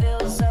love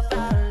fills up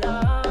our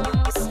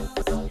lungs.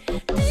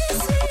 These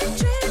sweet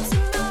dreams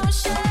in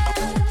motion,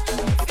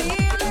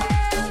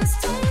 feelings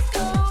take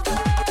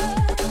over.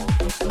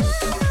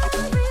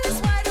 Memories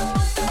wide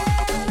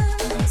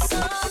open,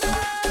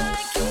 summer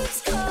keeps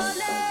calling.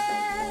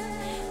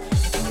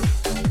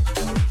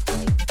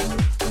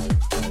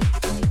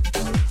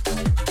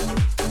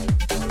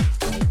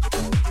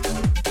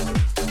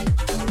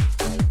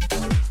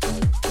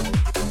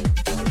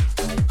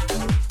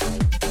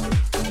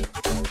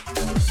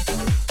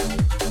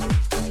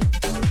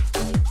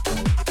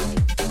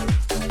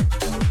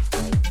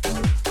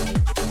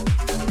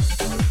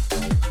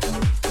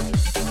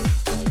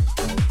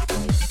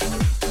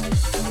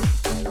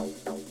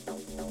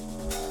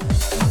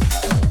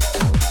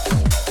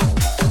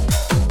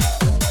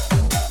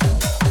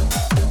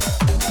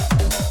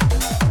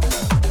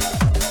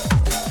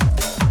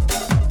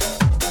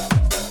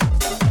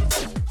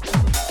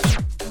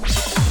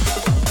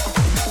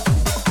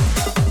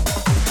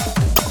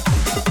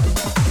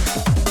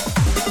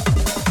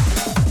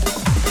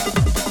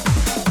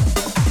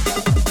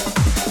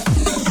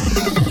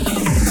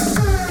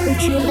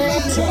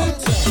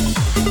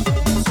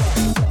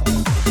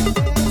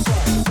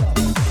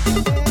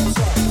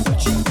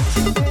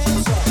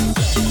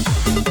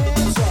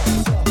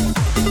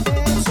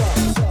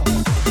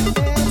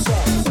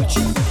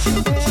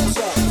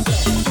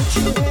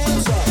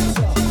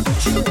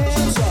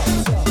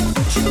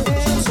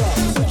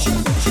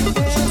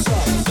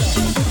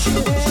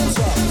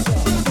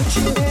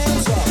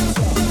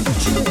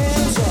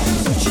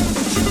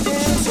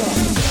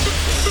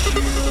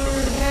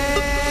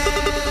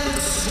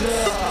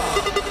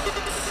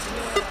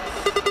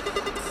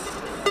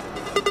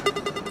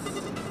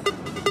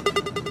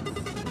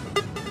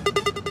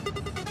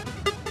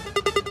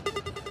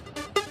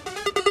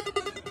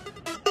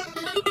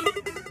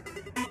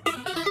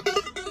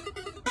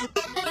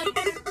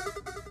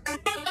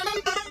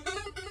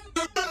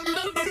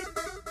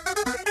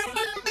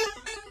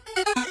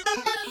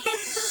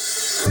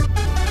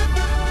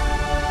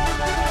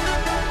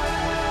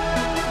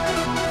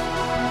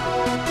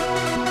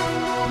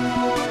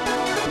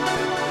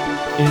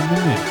 In the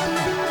mix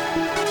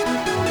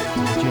with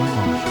DJ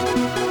Marshall.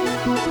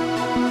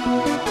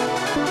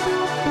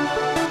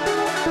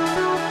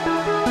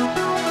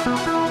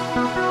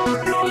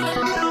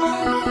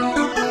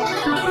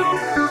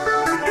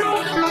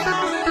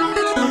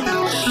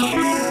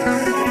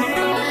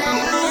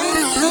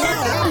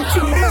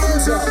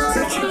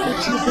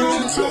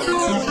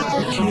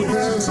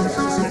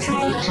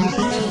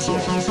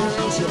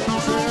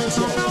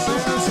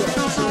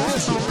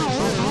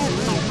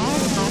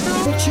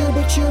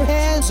 Put your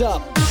hands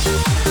up.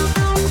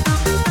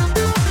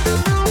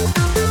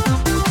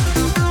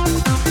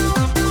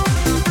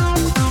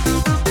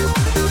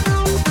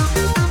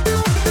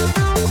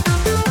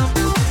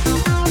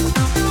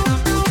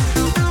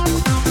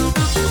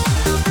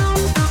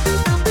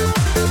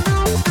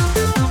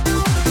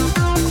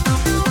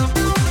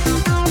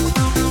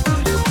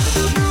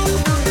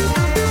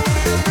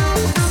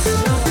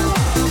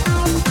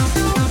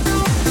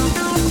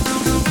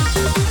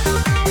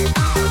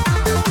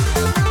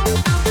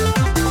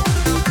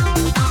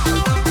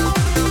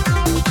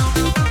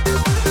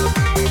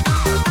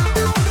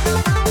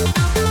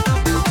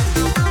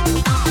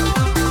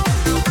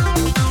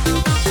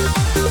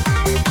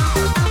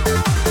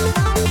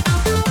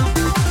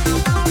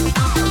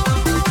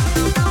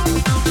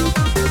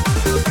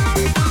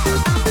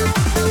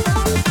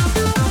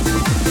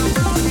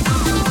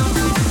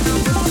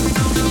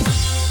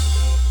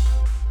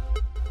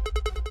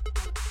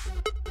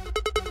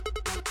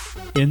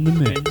 In the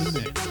mix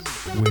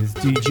with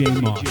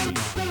DJ Marshall.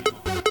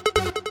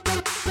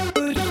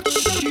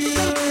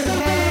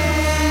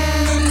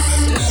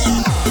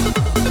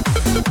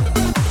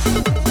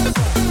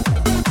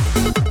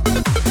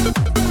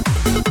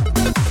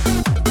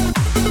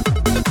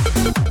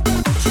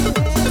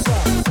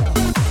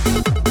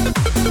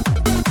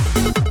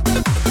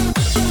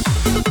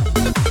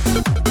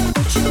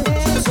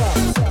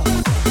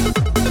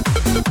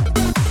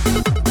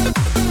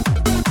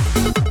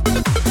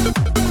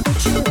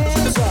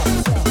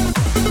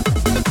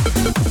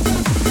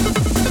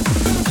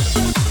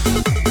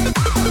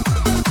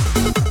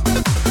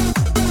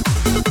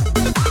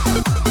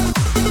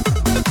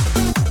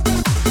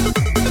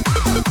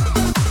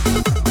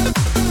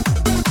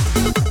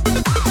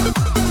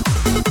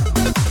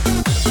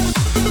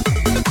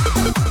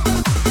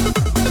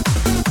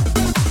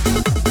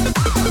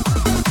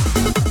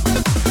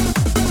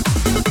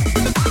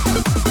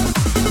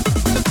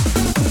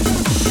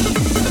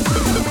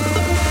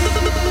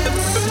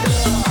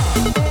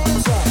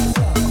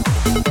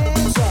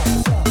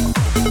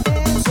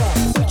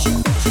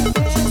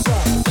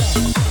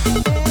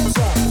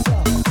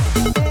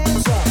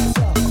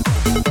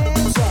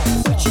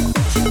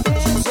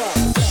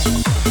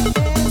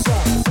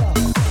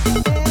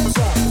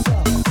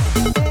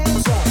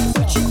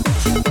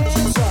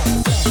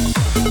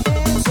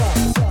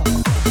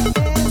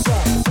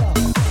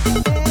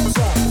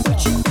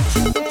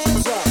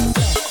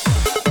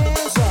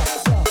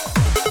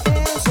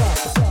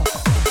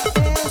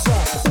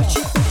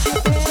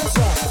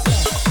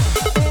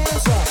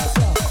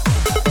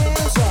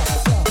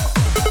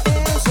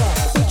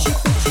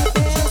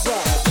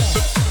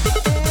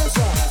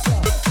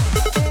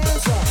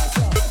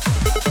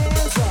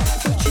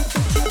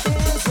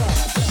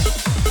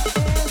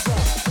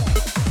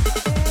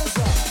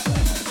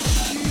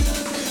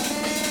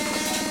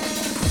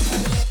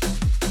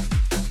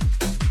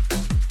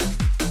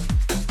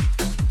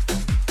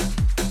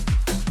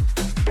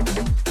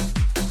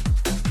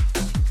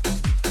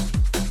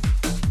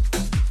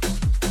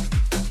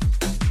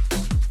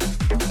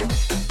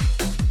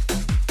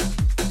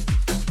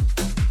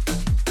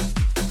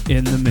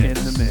 In the mix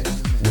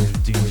with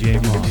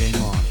DJ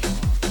Marshall.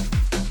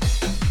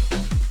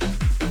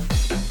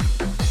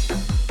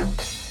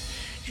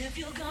 If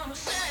you're gonna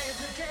save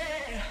the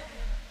day,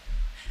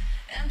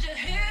 and you're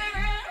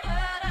hearing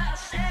what I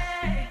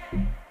say,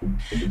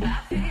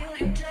 I feel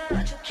your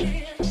touch, your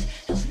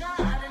kiss is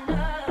not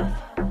enough.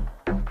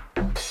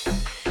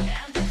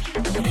 And if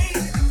you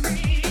take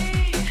me,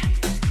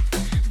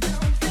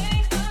 don't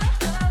think the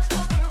love's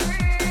for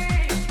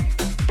free.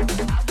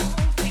 I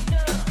won't take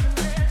nothing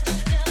less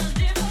than a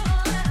deeper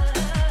love.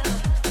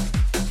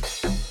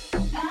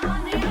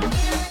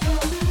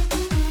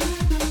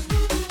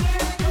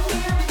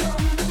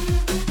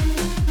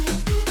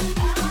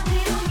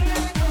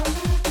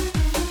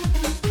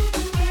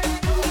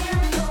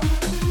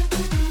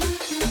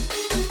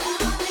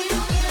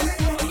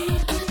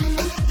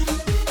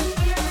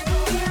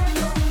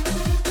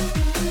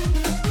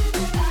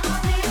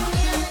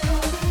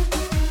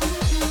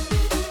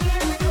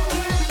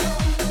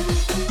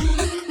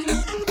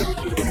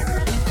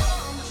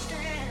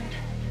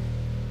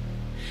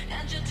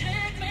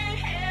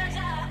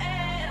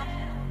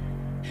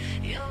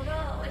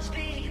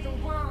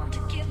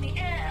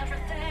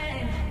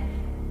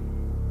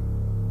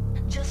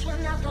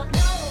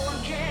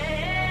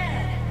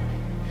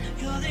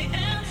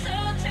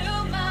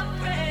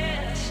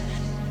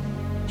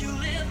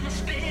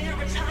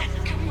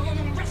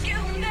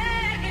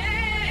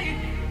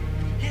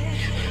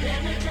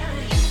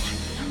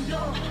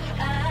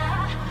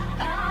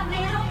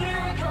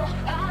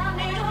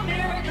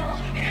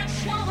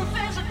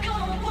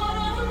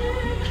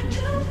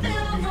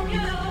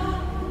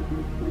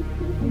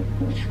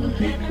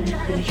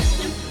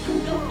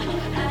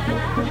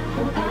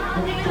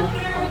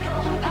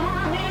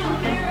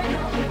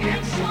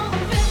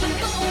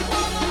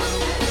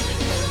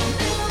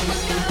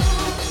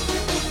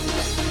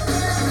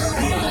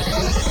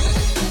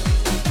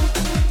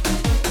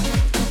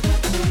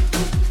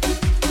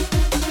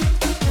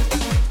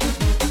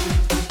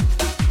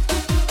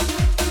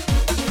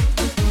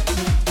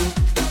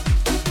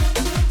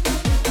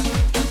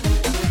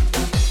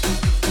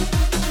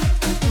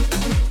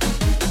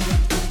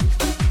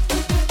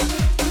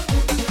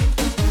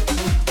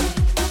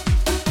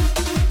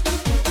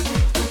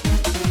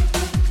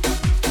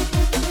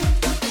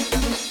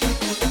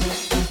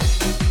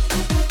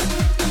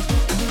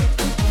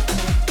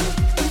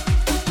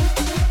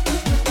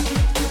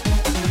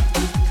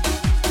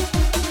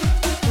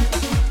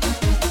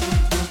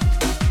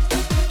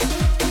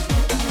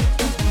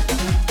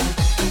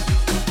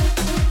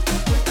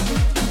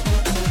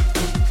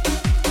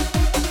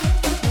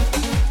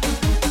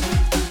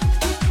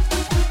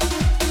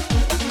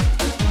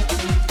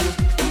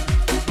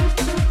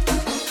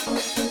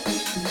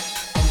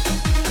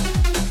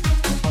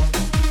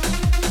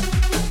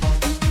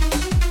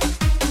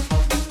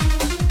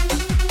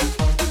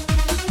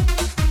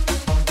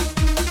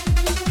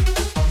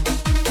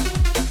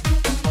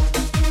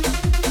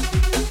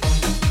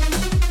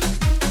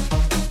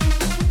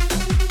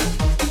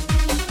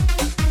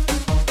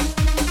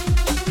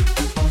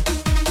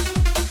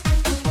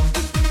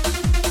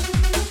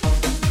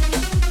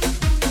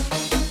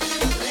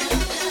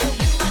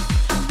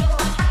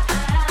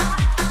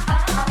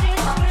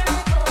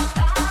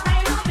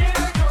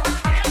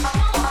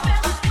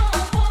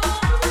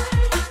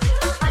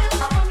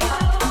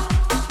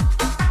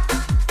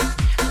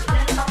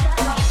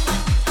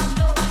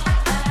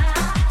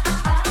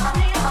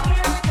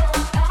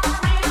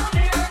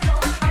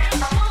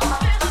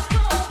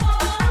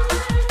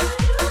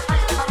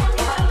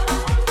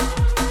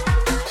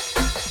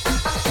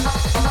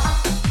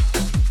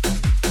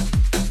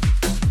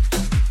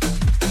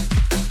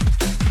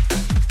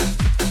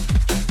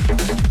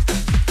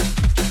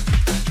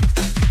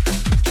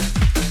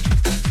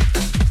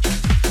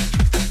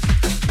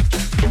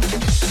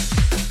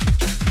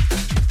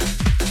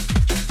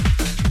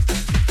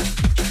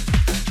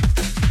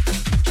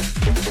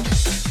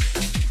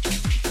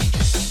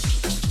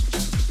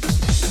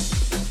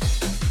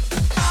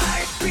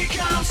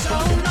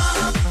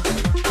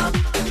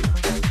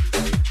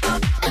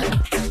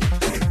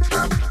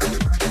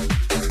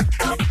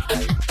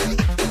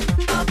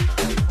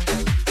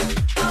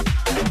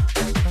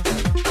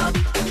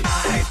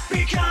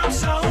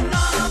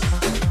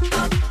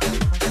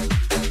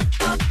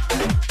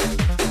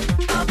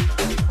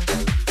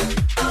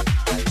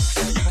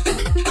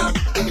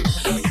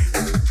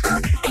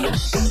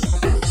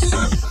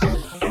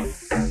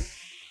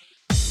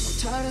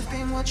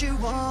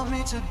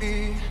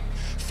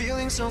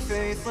 So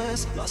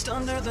faithless, lost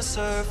under the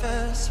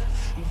surface.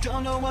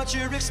 Don't know what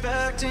you're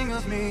expecting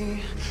of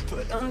me,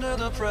 put under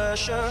the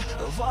pressure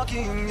of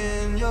walking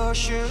in your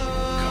shoes.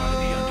 Caught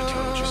in the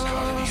undertow, just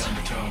caught in the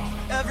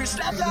undertow. Every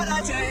step that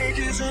I take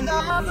is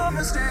another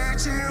mistake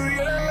to you.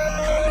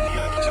 Caught in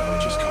the undertow,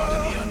 just caught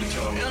in the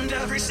undertow. And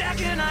every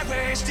second I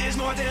waste is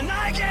more than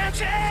I can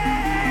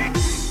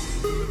take.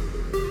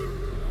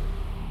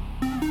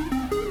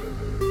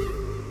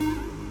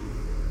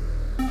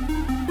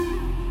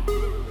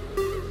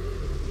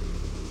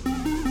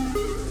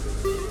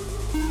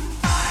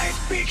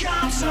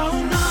 I'm so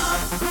numb.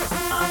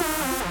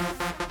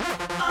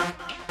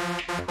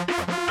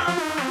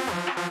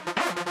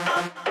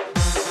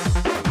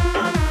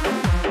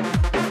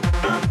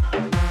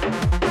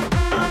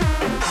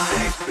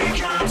 I've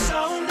become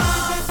so numb.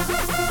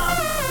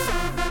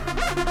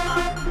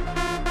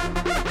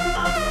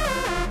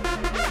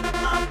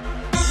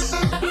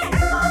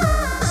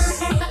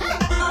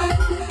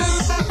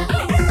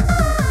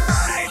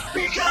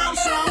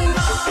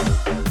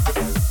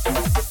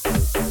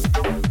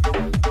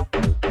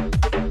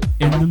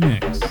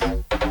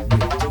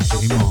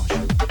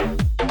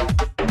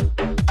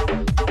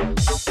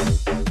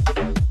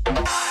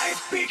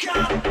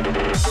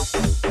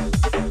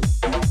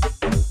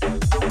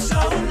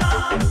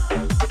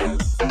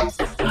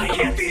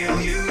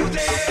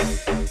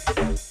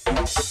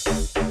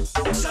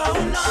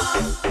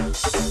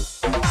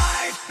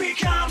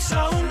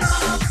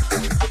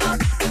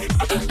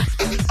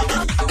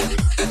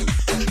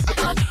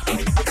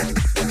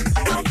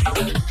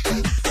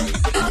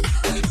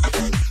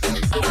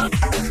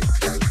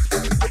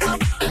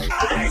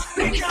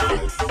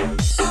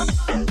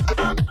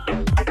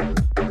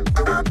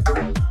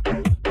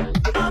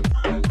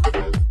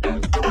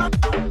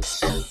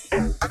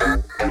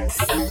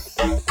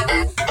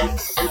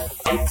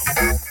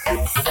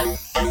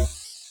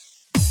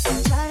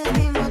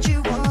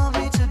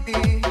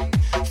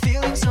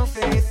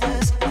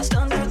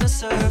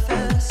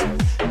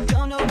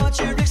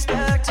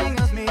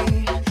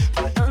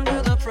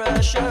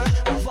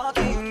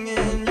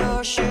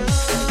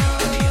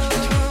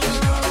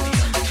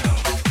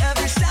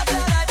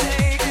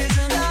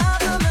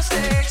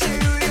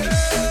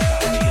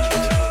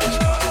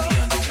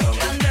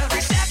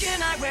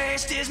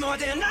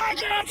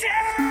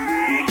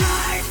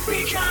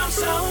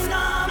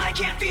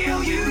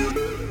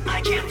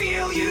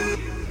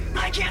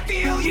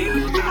 feel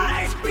you.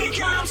 I've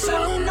become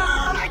so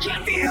numb. I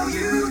can't feel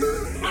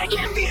you. I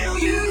can't feel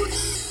you.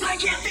 I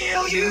can't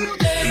feel you.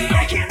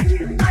 I can't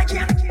feel you.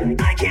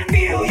 I can't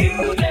feel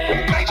you.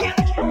 I can't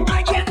feel you.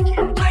 I can't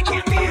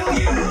feel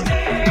you.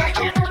 I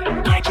can't feel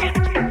you. I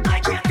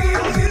can't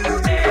feel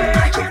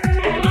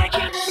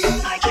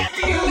you. I can't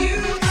feel you.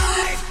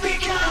 I've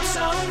become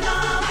so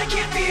numb. I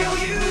can't feel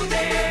you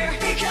there.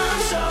 Become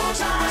so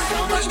tired. So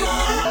much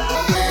more.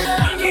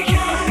 I'm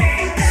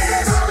becoming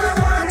this. I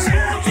want to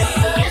be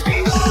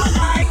before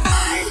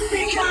I've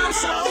become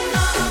so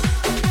numb.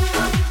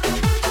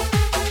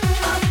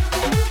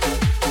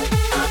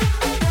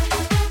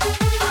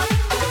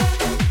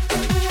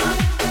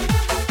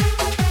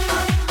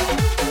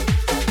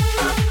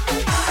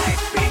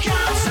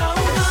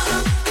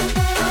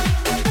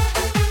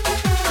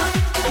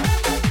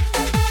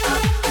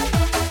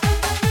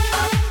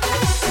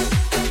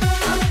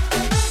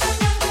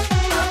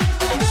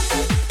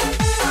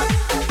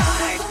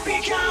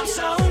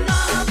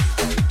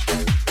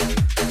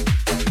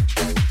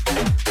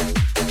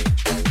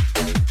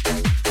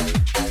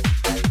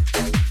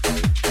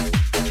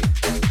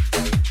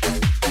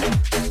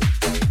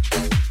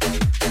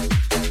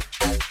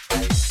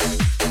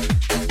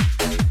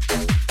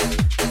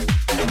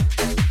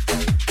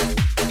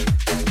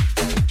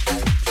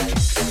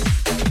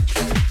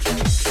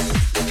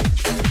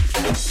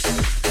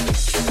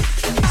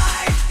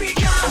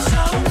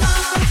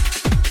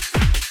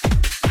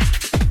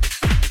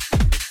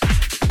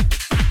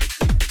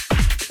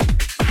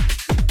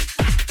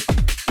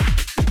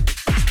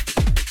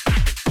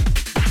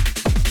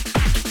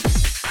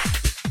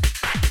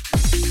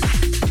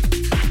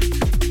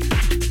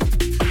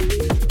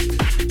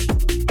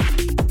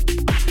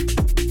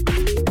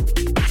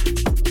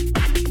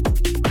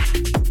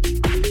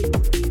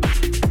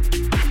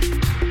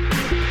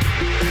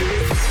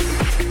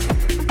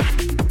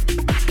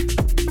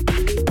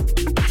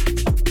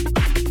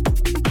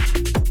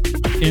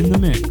 In the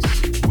mix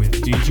with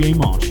DJ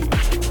Moshi.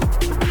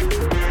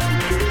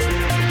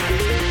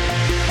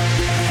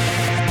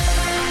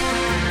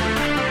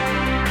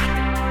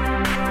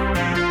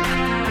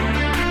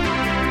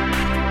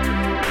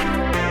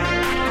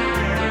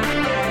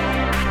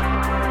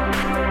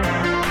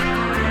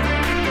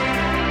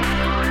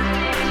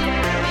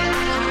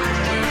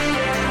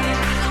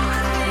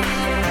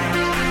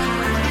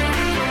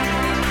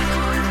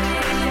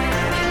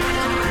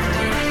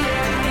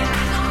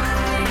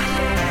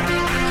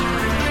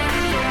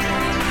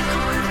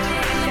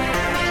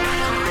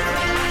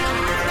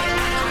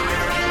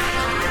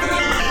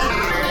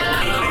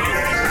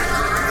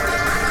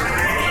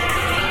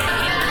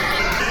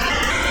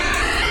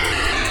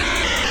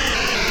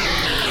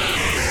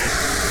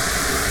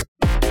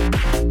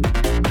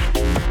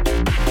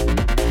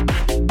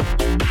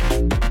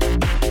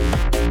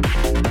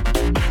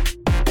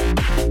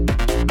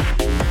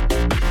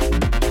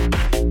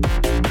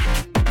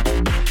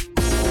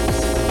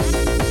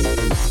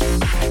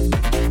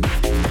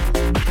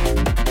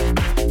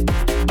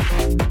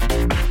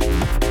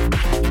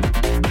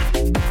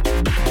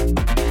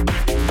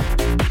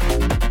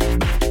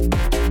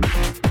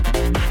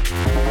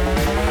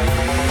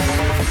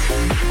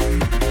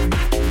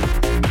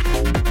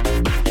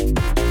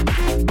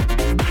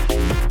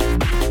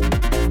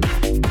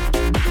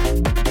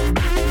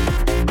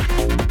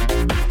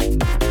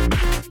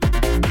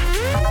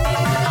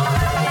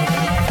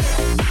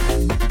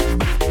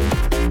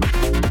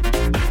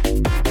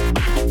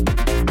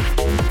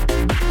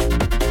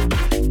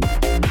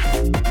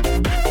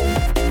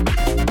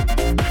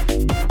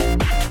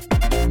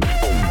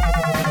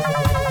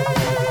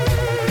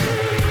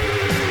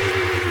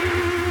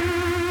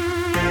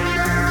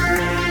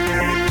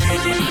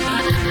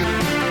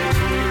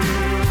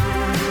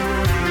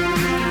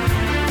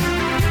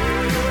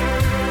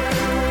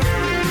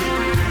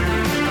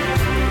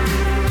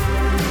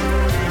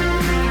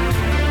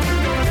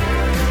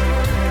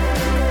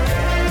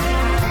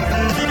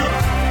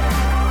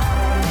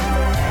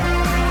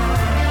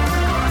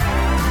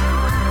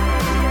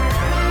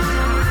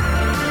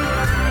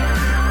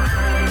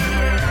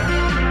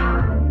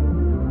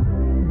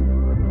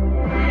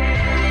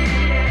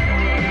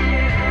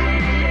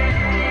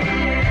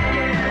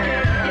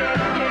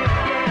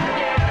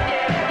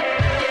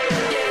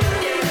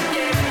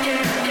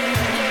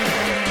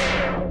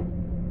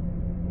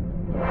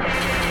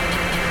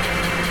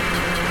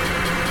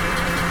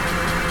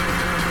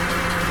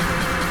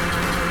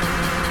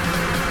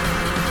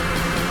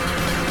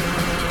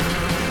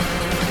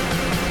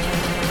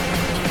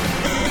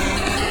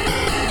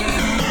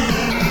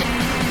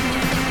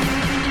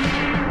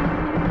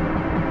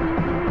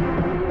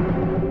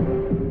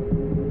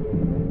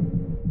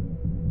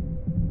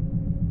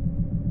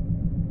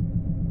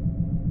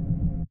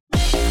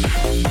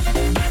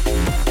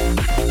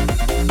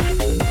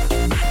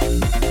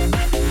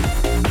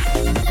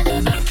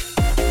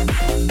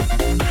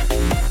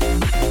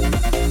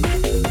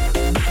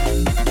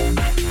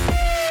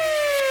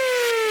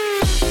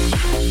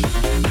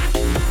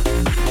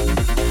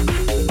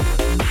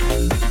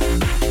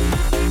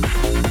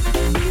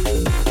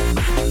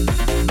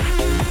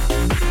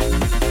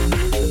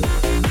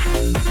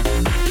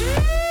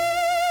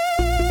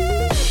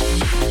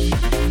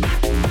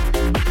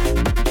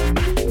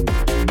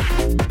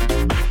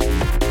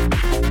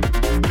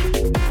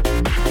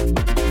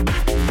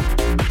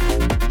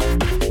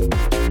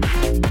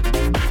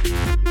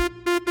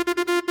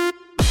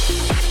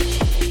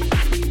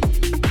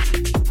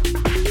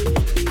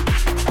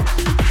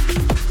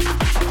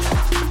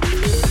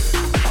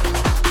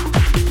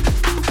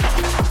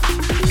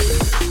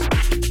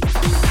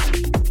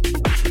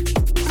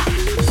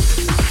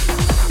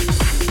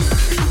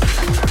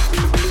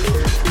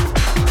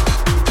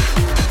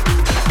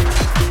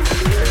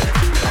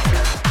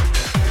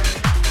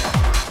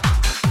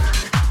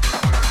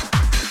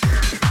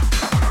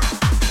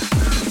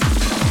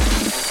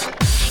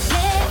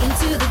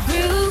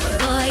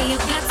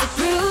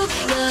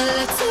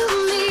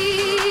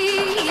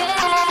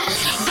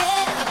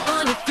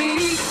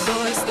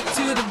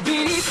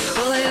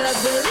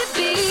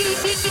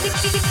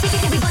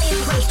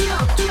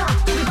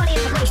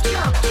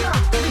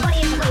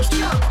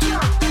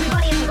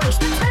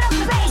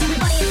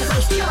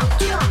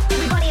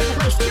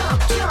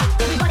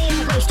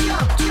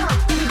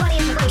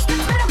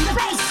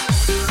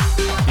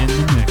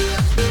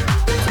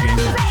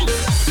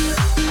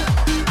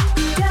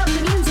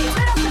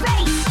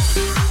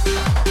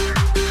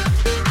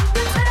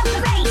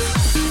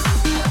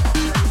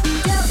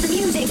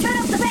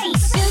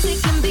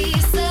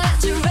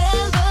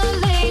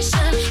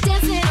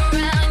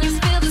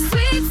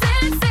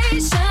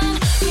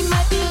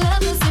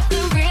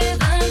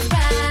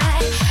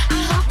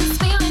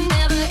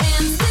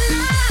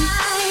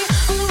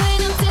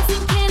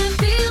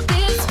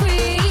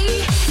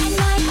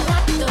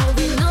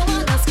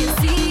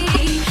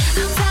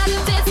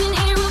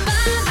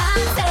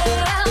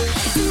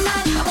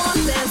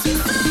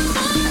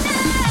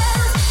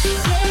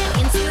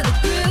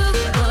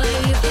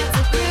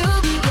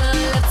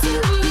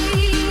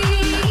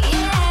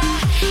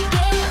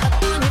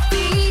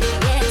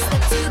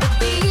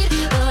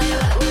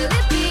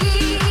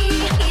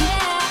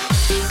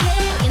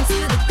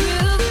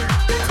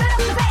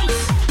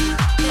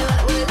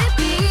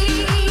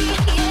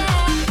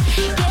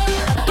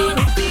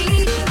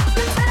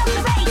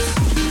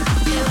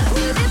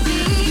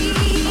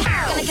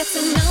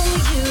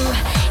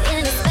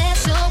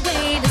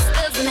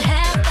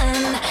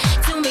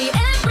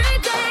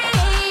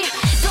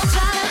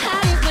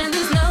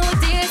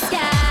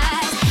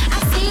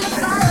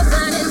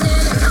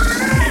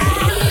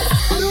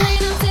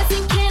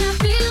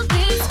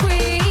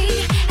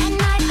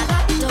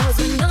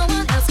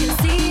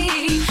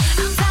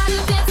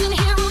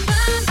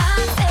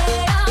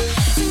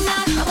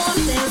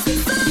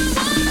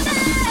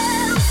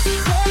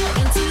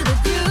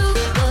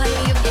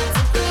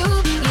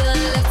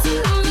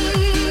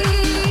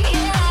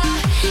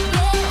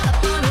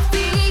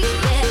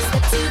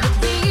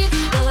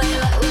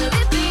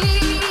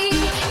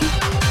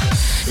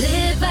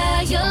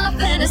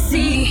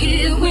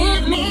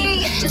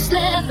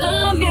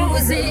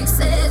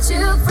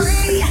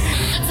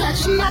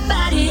 Touch my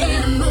body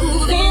and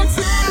move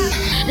inside.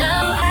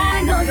 Now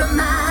I know you're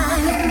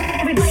mine.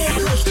 Everybody in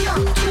the place,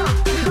 jump,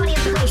 jump. Everybody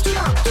in the place,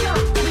 jump,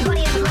 jump.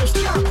 Everybody in the place,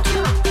 jump,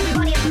 jump.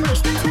 Everybody in the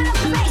place, turn up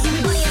the bass.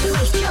 Everybody in the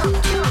place, jump,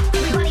 jump.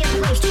 Everybody in the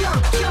place,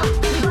 jump, jump.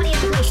 Everybody in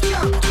the place,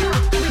 jump, jump.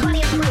 Everybody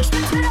in the place,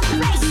 turn up the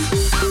bass.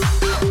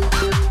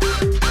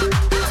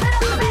 Turn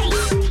up the bass.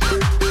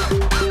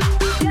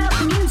 Get up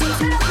the music,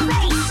 turn up the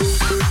bass.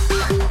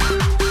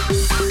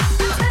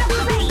 Turn up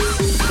the bass.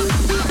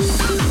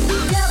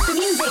 Get up the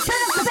music,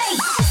 turn up the bass.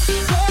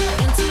 Get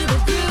into the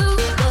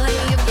groove, boy,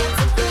 you've got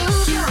to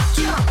groove. Jump,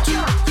 jump,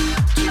 jump,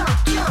 jump,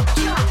 jump,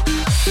 jump.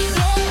 Get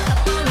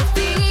up on your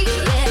feet,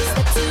 yeah,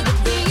 step to the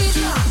beat.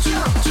 Jump,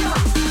 jump,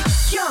 jump,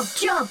 jump,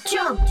 jump,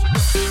 jump.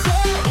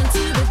 Get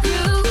into the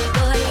groove,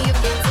 boy,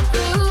 you've got to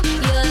groove.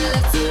 Your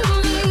love to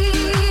me,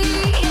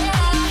 yeah.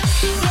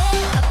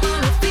 Get up on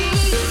your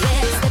feet,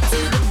 yeah, step to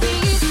the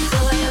beat.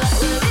 Boy, what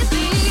will it be?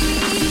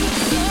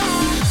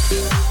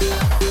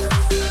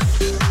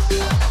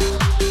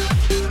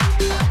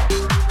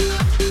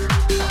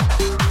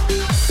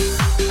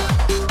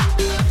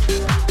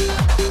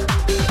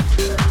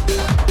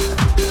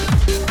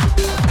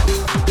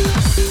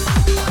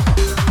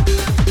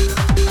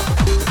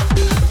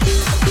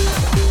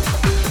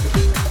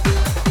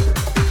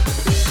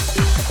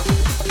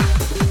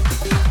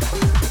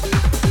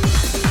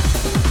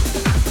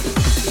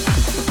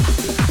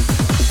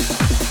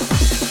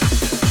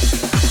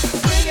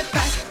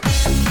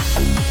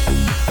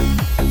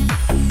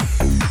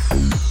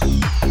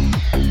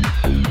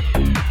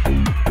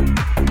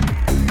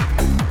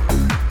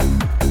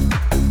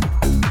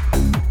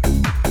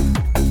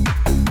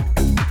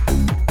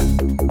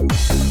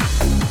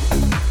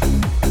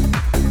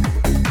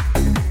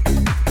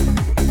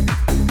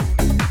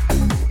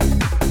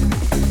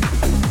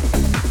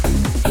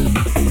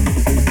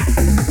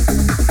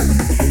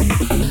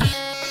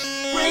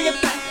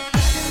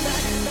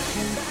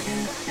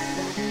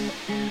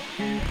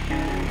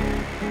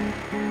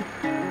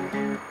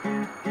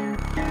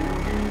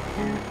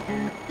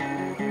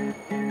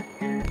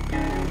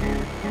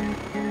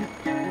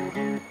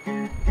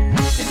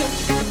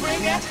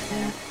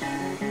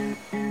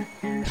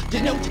 You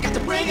know you got to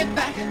bring it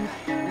back.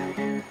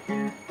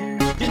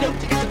 You know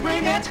you got to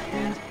bring it.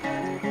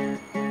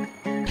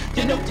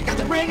 You know you got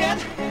to bring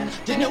it.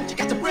 You know you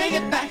got to bring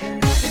it back. You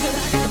know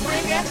you got to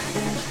bring it.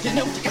 You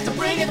know you got to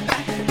bring it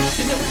back.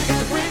 You know you got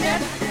to bring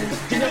it.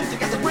 You know you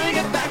got to bring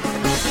it back.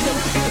 You know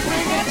you got to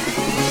bring it.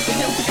 You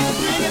know you got to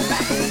bring it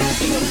back.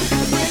 You know you got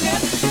to bring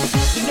it.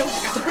 You know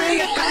you got to bring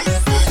it back.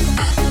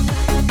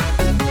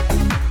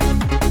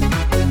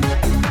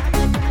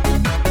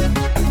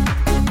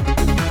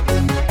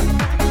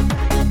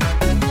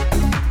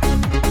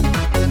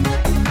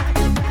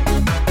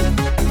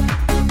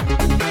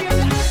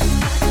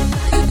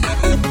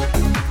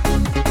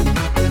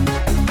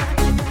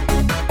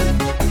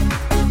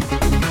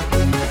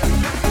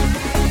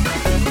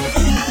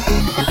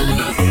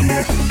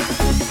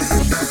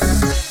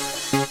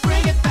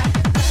 Bring it back.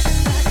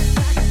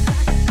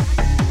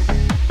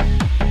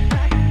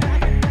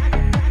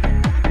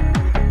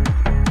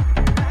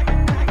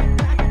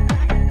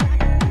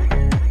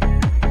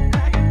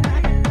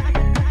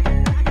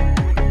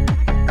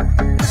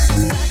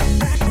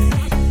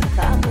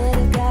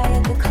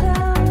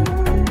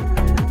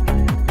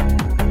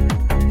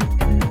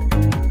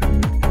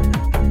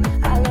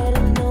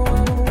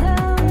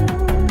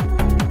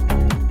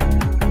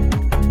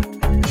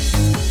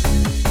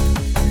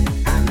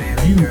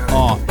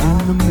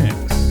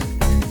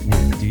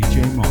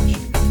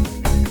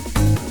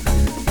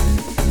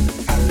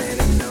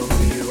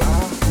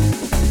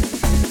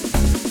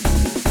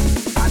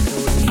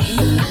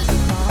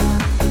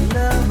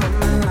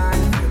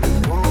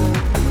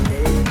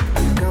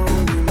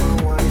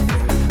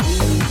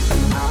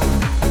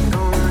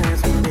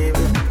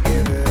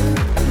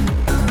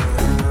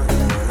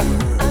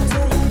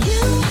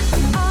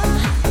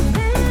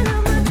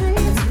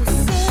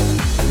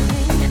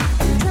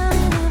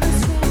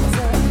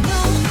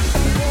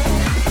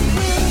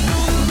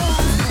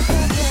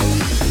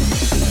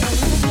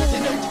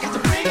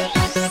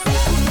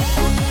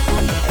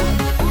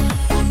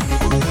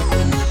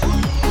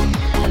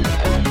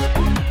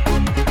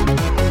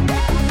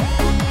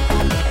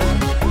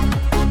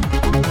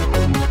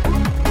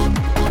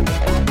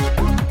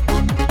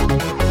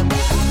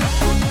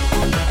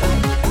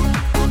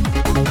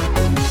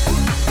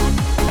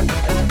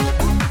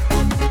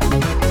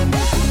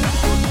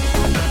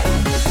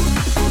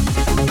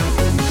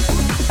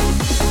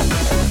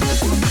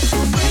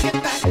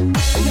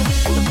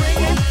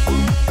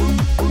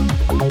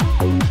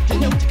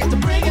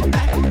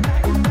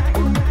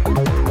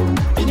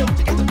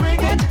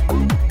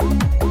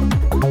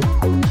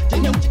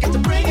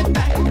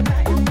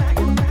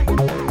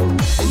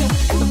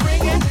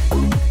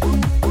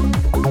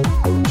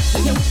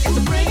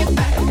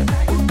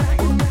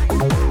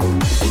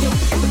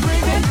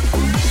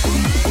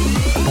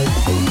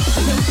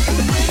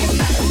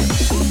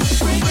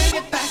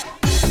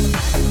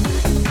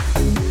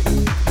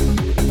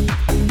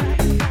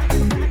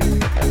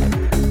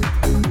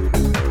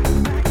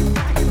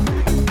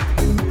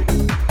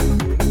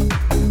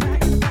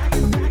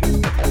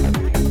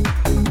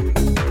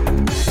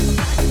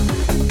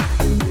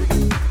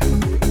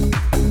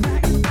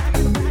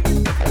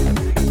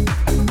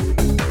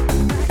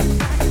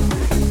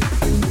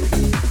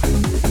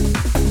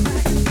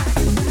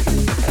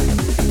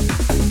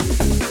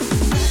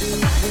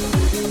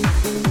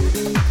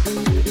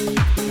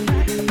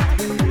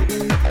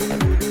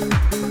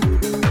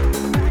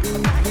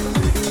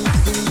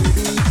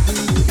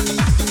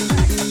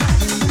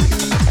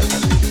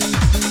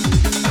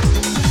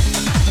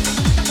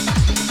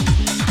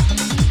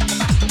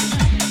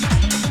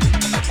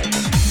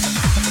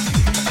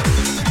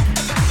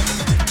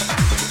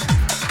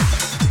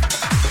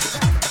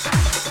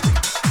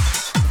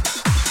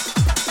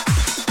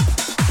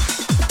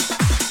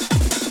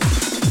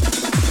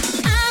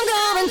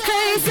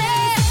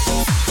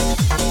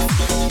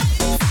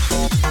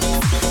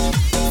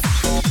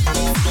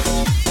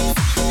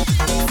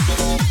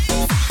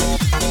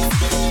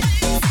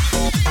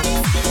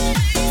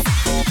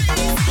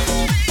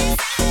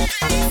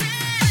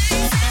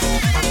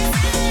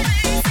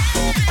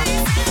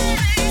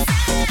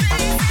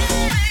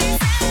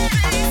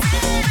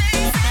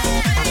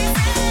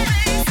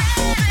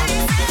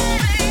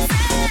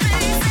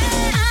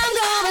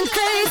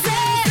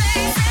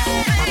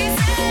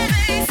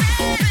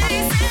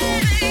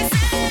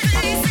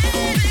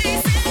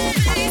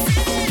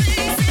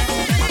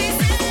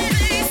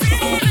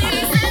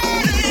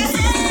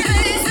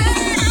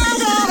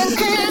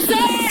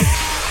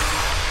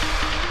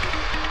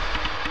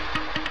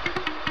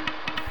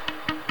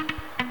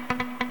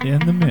 In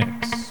the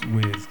mix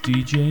with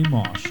DJ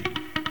Moshi.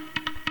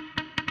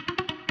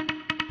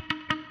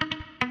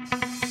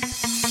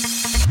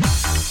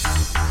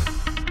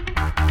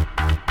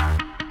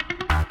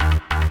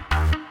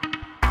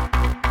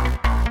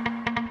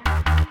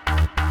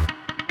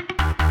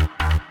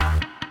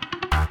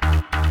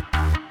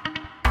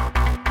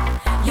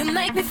 You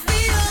make me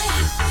feel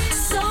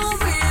so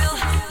real.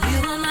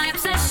 You are my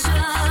obsession.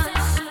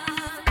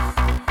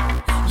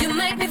 You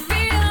make me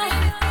feel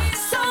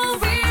so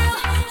real.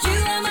 You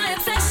are my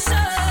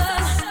obsession.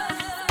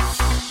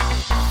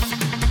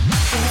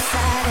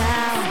 Inside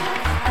out,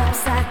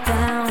 upside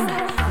down.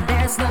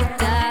 There's no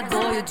doubt,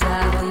 boy, you're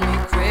driving me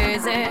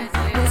crazy.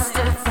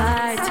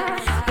 Mystified,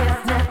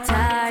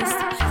 hypnotized.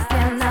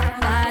 Cannot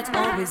fight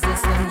or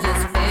resist. I'm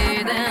just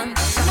fading.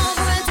 Come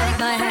over and take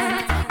my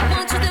hand. I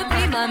want you to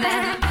be my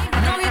man.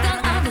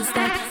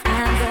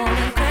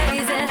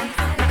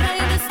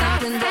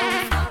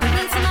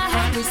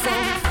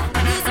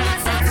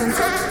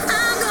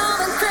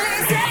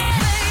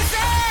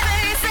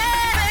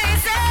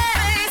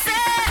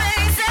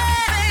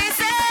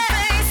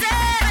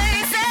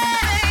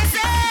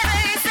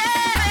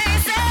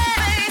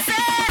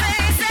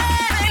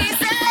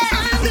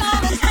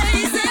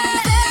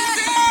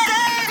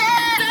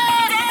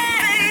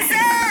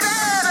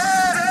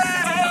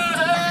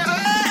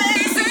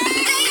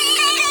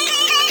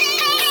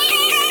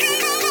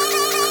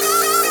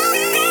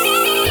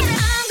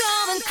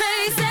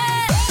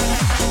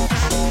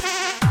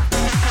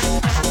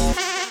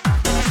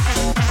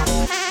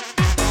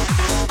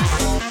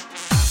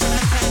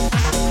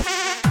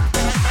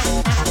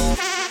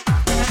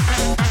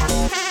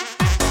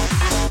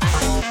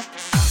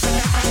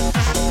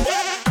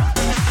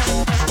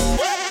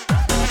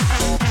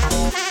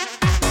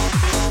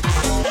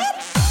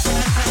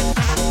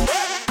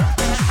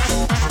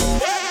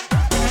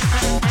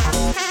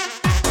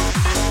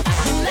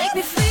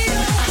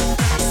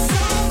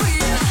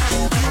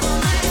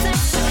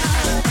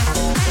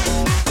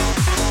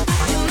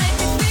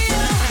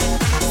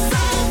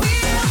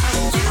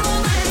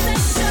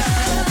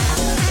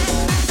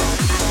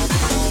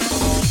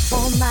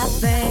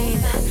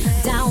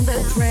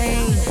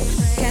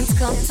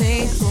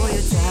 Contain, boy,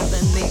 you're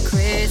driving me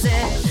crazy.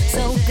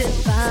 So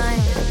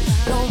divine,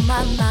 blow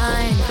my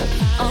mind.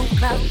 On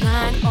cloud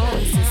nine, all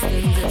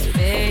resistance is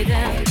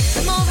fading.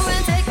 Come over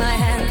and take my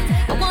hand.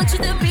 I want you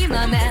to be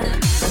my man.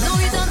 I know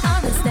you don't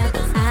understand.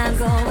 I'm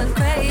going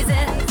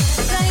crazy.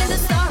 Playing the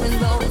starring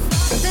role.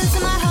 Dance to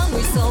my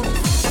hungry soul.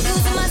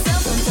 Losing my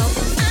self-control.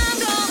 I'm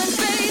going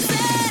crazy.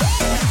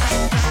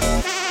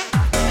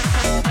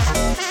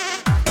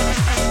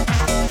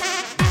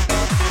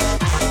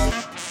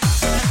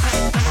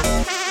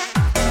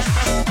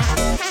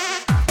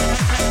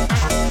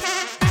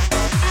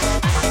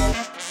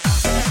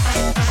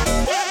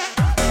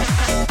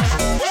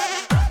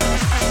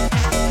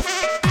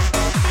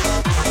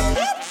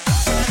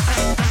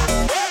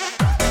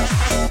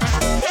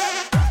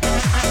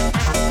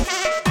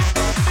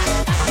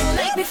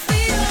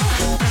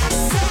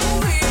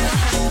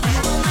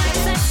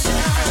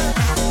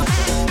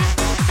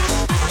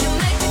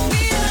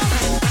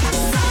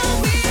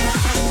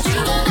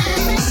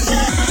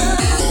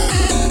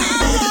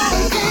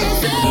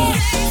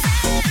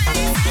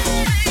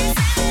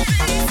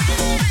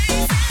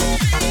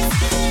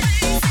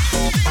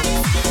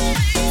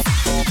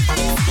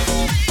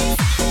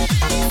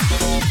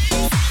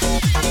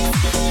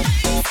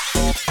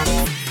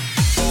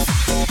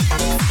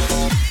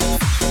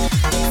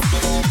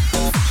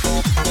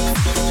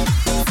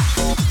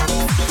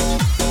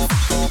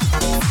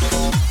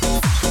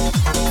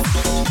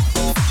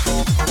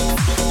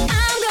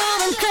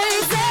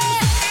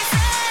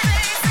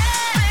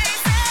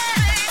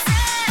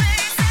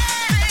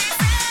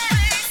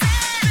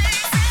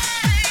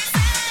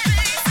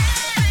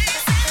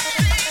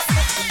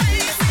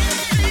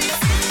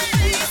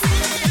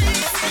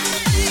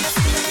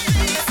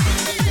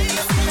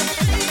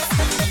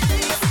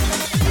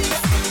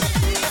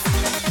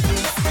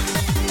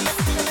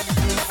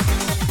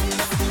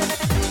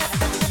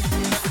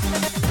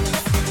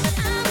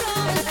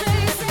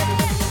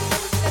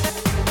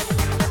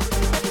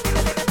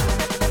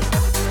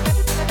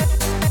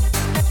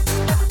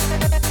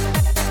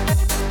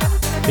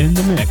 In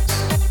the mix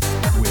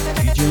with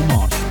DJ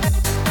Moshi.